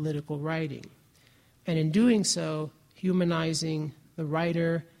call political writing. And in doing so, humanizing the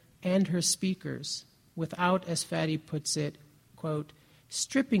writer and her speakers without, as Fadi puts it, quote,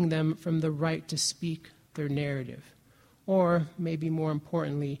 stripping them from the right to speak their narrative, or, maybe more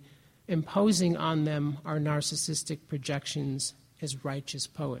importantly, imposing on them our narcissistic projections as righteous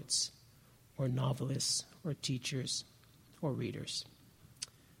poets, or novelists, or teachers, or readers.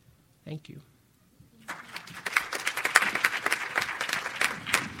 Thank you.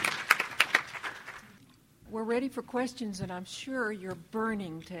 We're ready for questions, and I'm sure you're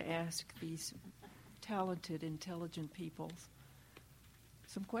burning to ask these talented, intelligent people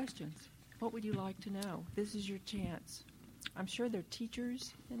some questions. What would you like to know? This is your chance. I'm sure there are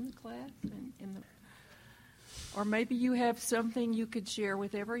teachers in the class, or maybe you have something you could share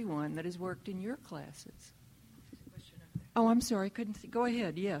with everyone that has worked in your classes. Oh, I'm sorry, I couldn't see. Go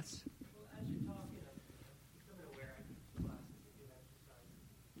ahead, yes. Well, as you talk, becoming aware of the classes that you exercise.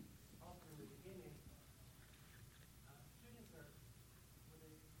 Often in the beginning, students are, when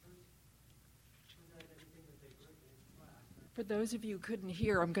they first present anything that they've written in class. For those of you who couldn't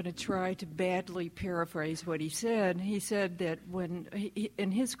hear, I'm going to try to badly paraphrase what he said. He said that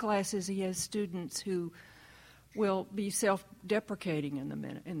in his classes he has students who will be self-deprecating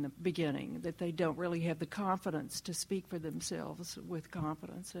in the beginning, that they don't really have the confidence to speak for themselves with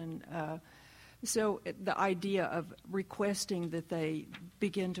confidence. And so the idea of requesting that they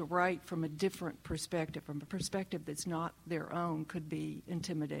begin to write from a different perspective, from a perspective that's not their own, could be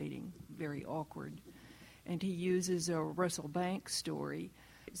intimidating, very awkward. And he uses a Russell Banks story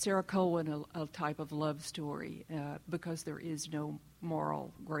Sarah Colwin a type of love story because there is no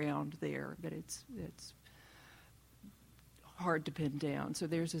moral ground there, but it's hard to pin down. So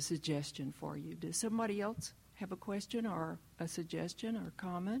there's a suggestion for you. Does somebody else have a question or a suggestion or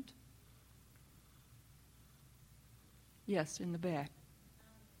comment? Yes, in the back.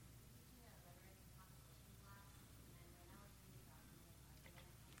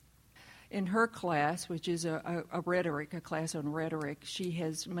 In her class, which is a class on rhetoric, she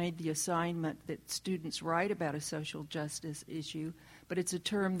has made the assignment that students write about a social justice issue, but it's a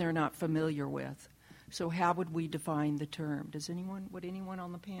term they're not familiar with. So how would we define the term? Would anyone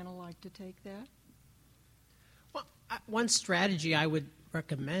on the panel like to take that? Well, one strategy I would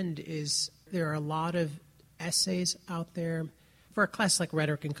recommend is there are a lot of essays out there. For a class like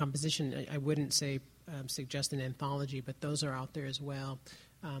rhetoric and composition, I wouldn't say suggest an anthology, but those are out there as well.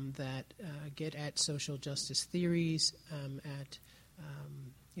 That get at social justice theories, at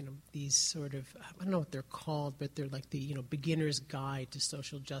these sort of, I don't know what they're called, but they're like the beginner's guide to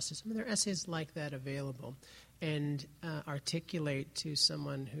social justice. I mean, there are essays like that available, and articulate to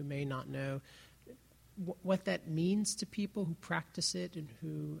someone who may not know what that means to people who practice it and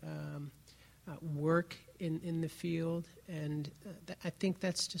who work in the field. And I think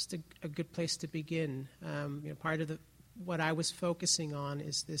that's just a good place to begin. Part of what I was focusing on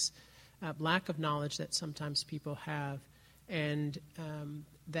is this lack of knowledge that sometimes people have, and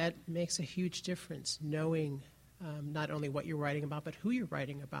that makes a huge difference, knowing not only what you're writing about, but who you're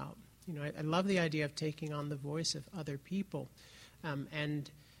writing about. I love the idea of taking on the voice of other people, and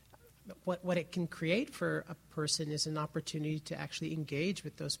what it can create for a person is an opportunity to actually engage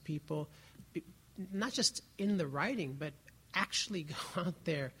with those people, not just in the writing, but actually go out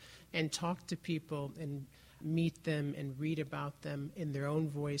there and talk to people and meet them and read about them in their own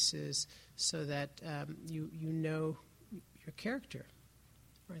voices, so that you know your character,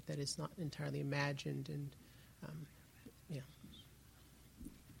 right? That is not entirely imagined, and yeah.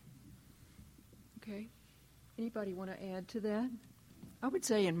 Okay. Anybody want to add to that? I would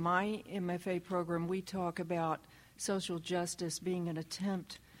say in my MFA program we talk about social justice being an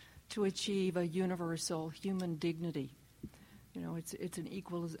attempt to achieve a universal human dignity. It's an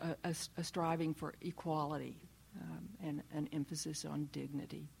a striving for equality and an emphasis on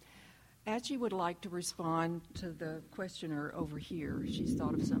dignity. Achi would like to respond to the questioner over here. She's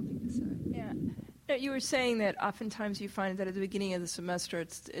thought of something to say. Yeah. No, you were saying that oftentimes you find that at the beginning of the semester,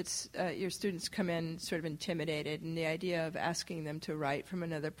 it's your students come in sort of intimidated, and the idea of asking them to write from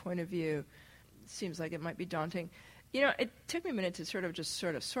another point of view seems like it might be daunting. It took me a minute to sort of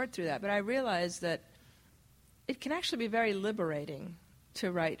sort through that, but I realized that it can actually be very liberating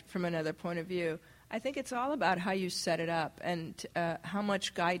to write from another point of view. I think it's all about how you set it up and how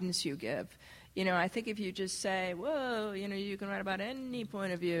much guidance you give. I think if you just say, whoa, you can write about any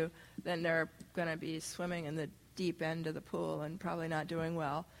point of view, then they're going to be swimming in the deep end of the pool and probably not doing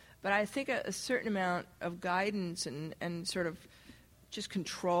well. But I think a certain amount of guidance and sort of just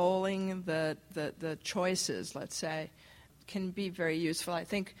controlling the choices, let's say, can be very useful. I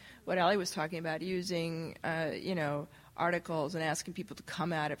think what Ellie was talking about, using, articles and asking people to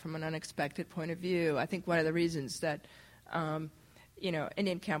come at it from an unexpected point of view. I think one of the reasons that,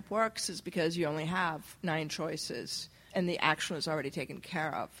 Indian Camp works is because you only have 9 choices and the action is already taken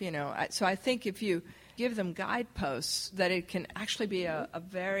care of, So I think if you give them guideposts, that it can actually be a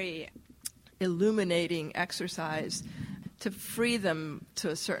very illuminating exercise to free them to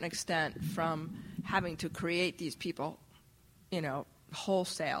a certain extent from having to create these people,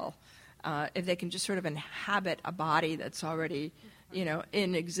 wholesale. If they can just sort of inhabit a body that's already,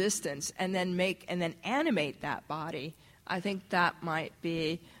 in existence, and then animate that body, I think that might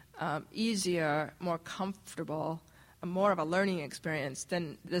be easier, more comfortable, more of a learning experience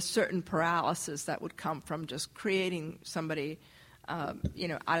than the certain paralysis that would come from just creating somebody, out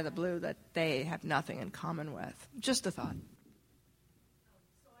of the blue that they have nothing in common with. Just a thought.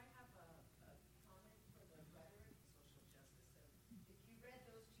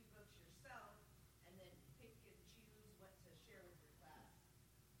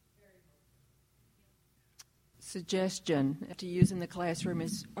 Suggestion to use in the classroom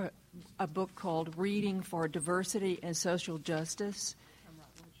is a book called Reading for Diversity and Social Justice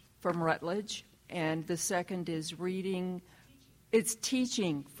from Rutledge. And the second is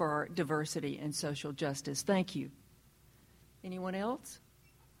Teaching for Diversity and Social Justice. Thank you. Anyone else?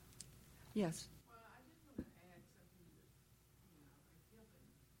 Yes.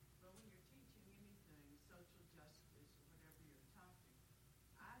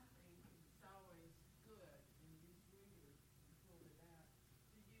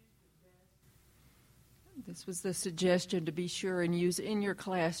 This was the suggestion to be sure and use in your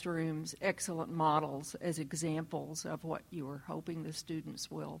classrooms excellent models as examples of what you are hoping the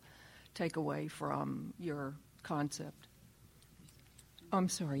students will take away from your concept. I'm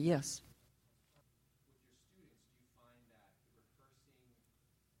sorry, yes.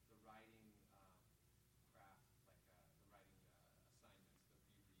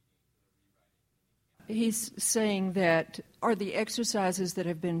 He's saying that are the exercises that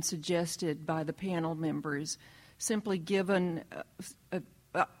have been suggested by the panel members simply given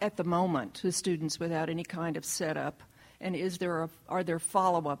at the moment to students without any kind of setup? And are there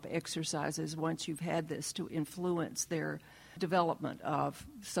follow-up exercises once you've had this to influence their development of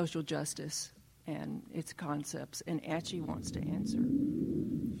social justice and its concepts? And Achi wants to answer.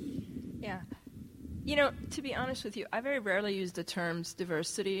 Yeah. You know, to be honest with you, I very rarely use the terms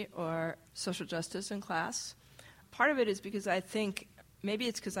diversity or social justice in class. Part of it is because I think, maybe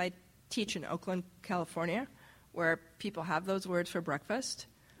it's because I teach in Oakland, California, where people have those words for breakfast.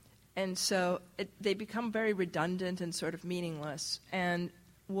 And so they become very redundant and sort of meaningless. And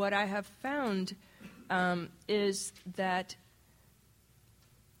what I have found is that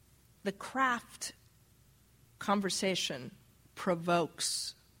the craft conversation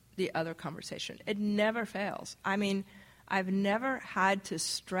provokes the other conversation. It never fails. I mean, I've never had to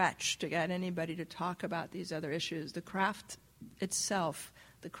stretch to get anybody to talk about these other issues. The craft itself,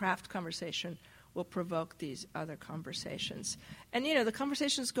 the craft conversation, will provoke these other conversations. And, you know, the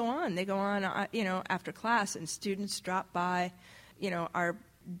conversations go on. They go on, after class, and students drop by, are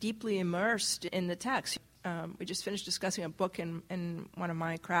deeply immersed in the text. We just finished discussing a book in one of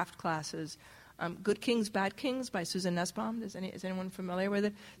my craft classes, Good Kings, Bad Kings by Susan Nussbaum. Is anyone familiar with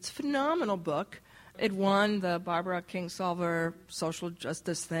it? It's a phenomenal book. It won the Barbara Kingsolver social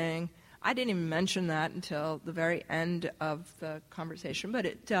justice thing. I didn't even mention that until the very end of the conversation, but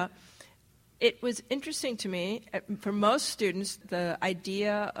it was interesting to me. For most students, the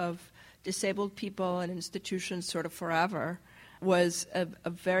idea of disabled people and institutions sort of forever was a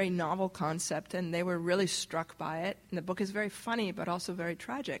very novel concept, and they were really struck by it. And the book is very funny, but also very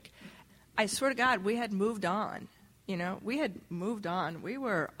tragic. I swear to God, we had moved on. We had moved on. We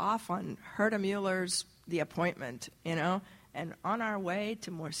were off on Herta Mueller's The Appointment, and on our way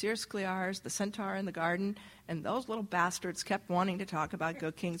to Morsier Scliar's The Centaur in the Garden, and those little bastards kept wanting to talk about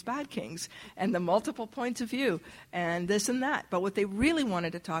Good Kings, Bad Kings, and the multiple points of view, and this and that. But what they really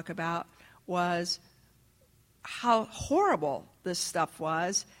wanted to talk about was how horrible this stuff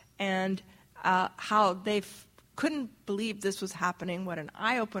was, and how they couldn't believe this was happening, what an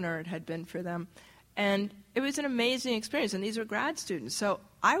eye-opener it had been for them. And it was an amazing experience, and these were grad students. So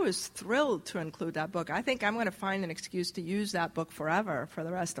I was thrilled to include that book. I think I'm going to find an excuse to use that book forever for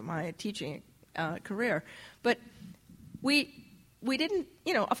the rest of my teaching career. But we didn't,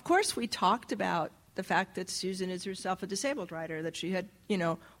 of course we talked about the fact that Susan is herself a disabled writer, that she had,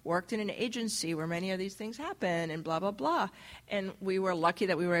 worked in an agency where many of these things happen, and blah, blah, blah. And we were lucky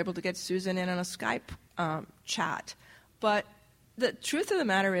that we were able to get Susan in on a Skype chat. But the truth of the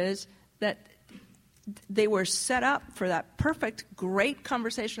matter is that they were set up for that perfect, great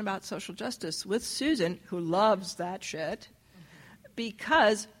conversation about social justice with Susan, who loves that shit,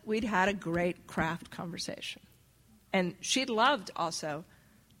 because we'd had a great craft conversation. And she loved also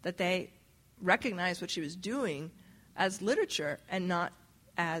that they recognized what she was doing as literature and not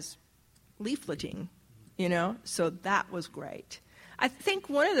as leafleting, so that was great. I think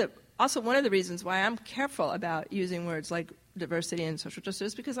one of the reasons why I'm careful about using words like diversity and social justice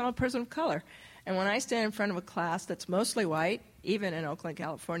is because I'm a person of color. And when I stand in front of a class that's mostly white, even in Oakland,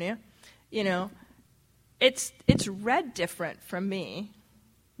 California, it's read different from me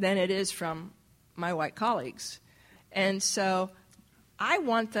than it is from my white colleagues. And so I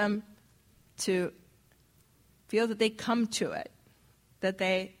want them to feel that they come to it, that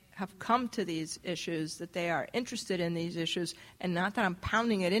they have come to these issues, that they are interested in these issues, and not that I'm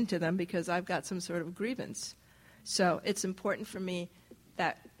pounding it into them because I've got some sort of grievance. So it's important for me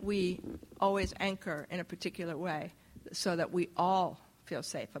that we always anchor in a particular way so that we all feel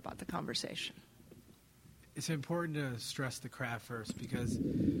safe about the conversation. It's important to stress the craft first because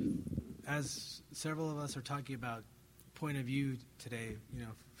as several of us are talking about point of view today,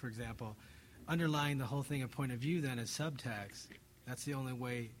 for example, underlying the whole thing of point of view then is subtext. That's the only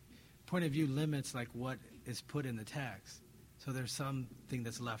way. Point of view limits like what is put in the text. So there's something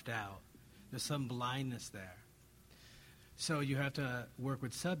that's left out. There's some blindness there. So you have to work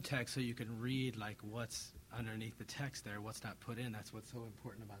with subtext so you can read like what's underneath the text there, what's not put in. That's what's so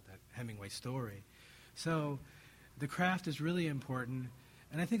important about that Hemingway story. So the craft is really important.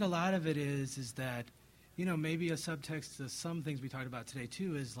 And I think a lot of it is that, maybe a subtext to some things we talked about today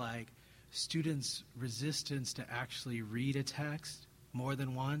too is like students' resistance to actually read a text more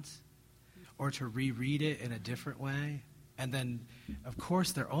than once or to reread it in a different way. And then, of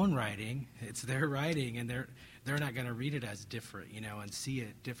course, their own writing, it's their writing, and they're not going to read it as different, and see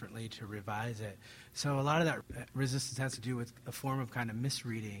it differently to revise it. So a lot of that resistance has to do with a form of kind of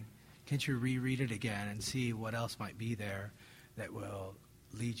misreading. Can't you reread it again and see what else might be there that will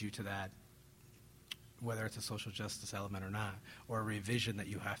lead you to that, whether it's a social justice element or not, or a revision that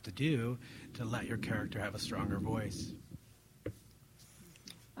you have to do to let your character have a stronger voice?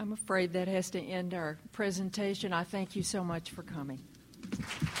 I'm afraid that has to end our presentation. I thank you so much for coming.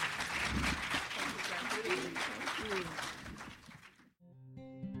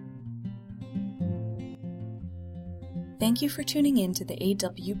 Thank you for tuning in to the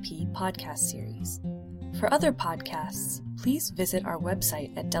AWP podcast series. For other podcasts, please visit our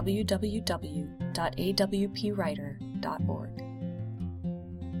website at www.awpwriter.org.